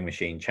a sewing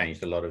machine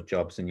changed a lot of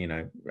jobs, and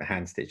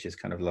hand stitchers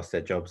kind of lost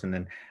their jobs, and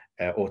then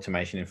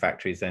automation in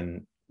factories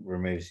then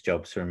removes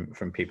jobs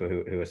from people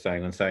who are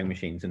sewing on sewing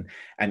machines,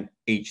 and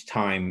each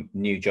time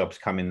new jobs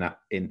come in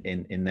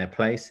their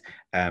place.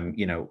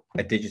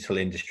 A digital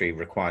industry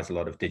requires a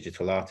lot of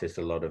digital artists,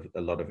 a lot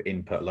of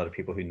input, a lot of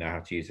people who know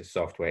how to use the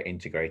software,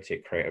 integrate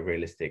it, create a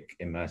realistic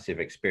immersive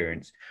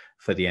experience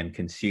for the end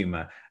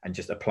consumer, and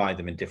just apply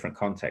them in different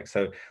contexts.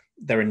 So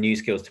there are new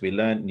skills to be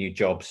learned, new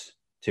jobs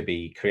to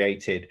be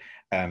created.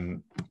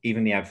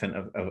 Even the advent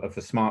of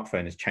the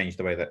smartphone has changed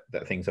the way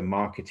that things are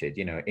marketed.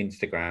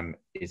 Instagram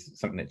is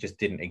something that just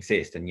didn't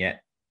exist, and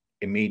yet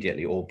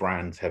immediately all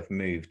brands have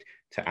moved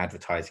to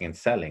advertising and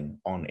selling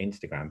on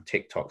Instagram.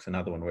 TikTok's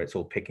another one where it's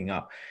all picking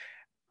up.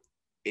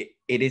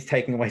 It is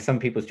taking away some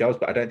people's jobs,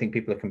 but I don't think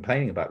people are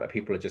complaining about that.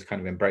 People are just kind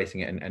of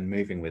embracing it and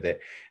moving with it.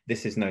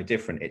 This is no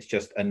different. It's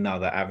just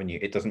another avenue.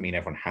 It doesn't mean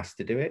everyone has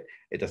to do it.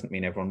 It doesn't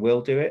mean everyone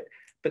will do it,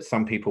 but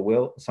some people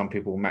will. Some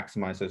people will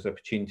maximize those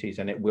opportunities,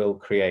 and it will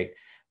create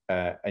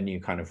a new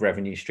kind of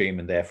revenue stream,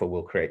 and therefore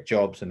will create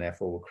jobs, and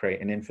therefore will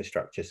create an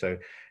infrastructure. So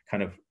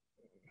kind of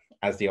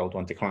as the old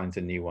one declines,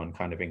 a new one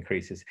kind of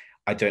increases.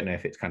 I don't know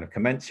if it's kind of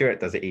commensurate.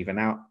 Does it even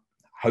out?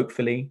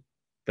 Hopefully,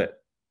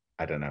 but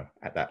I don't know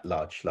at that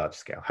large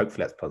scale.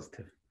 Hopefully that's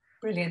positive.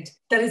 Brilliant.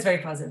 That is very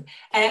positive.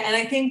 And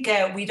I think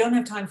we don't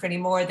have time for any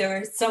more. There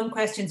are some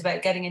questions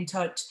about getting in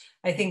touch.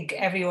 I think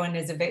everyone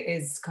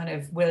is kind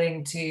of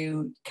willing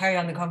to carry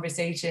on the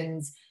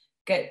conversations,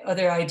 get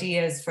other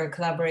ideas for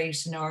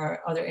collaboration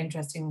or other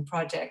interesting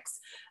projects.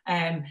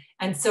 And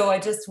so I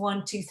just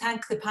want to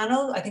thank the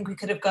panel. I think we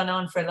could have gone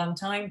on for a long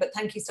time, but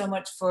thank you so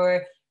much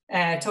for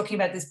talking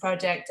about this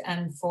project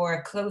and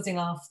for closing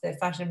off the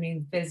Fashion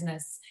Means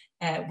Business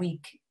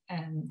week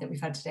that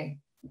we've had today.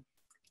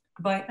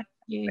 Goodbye. Thank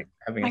you. Thanks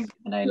for having us. Thanks,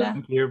 Manola.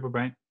 Thank you.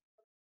 Bye-bye.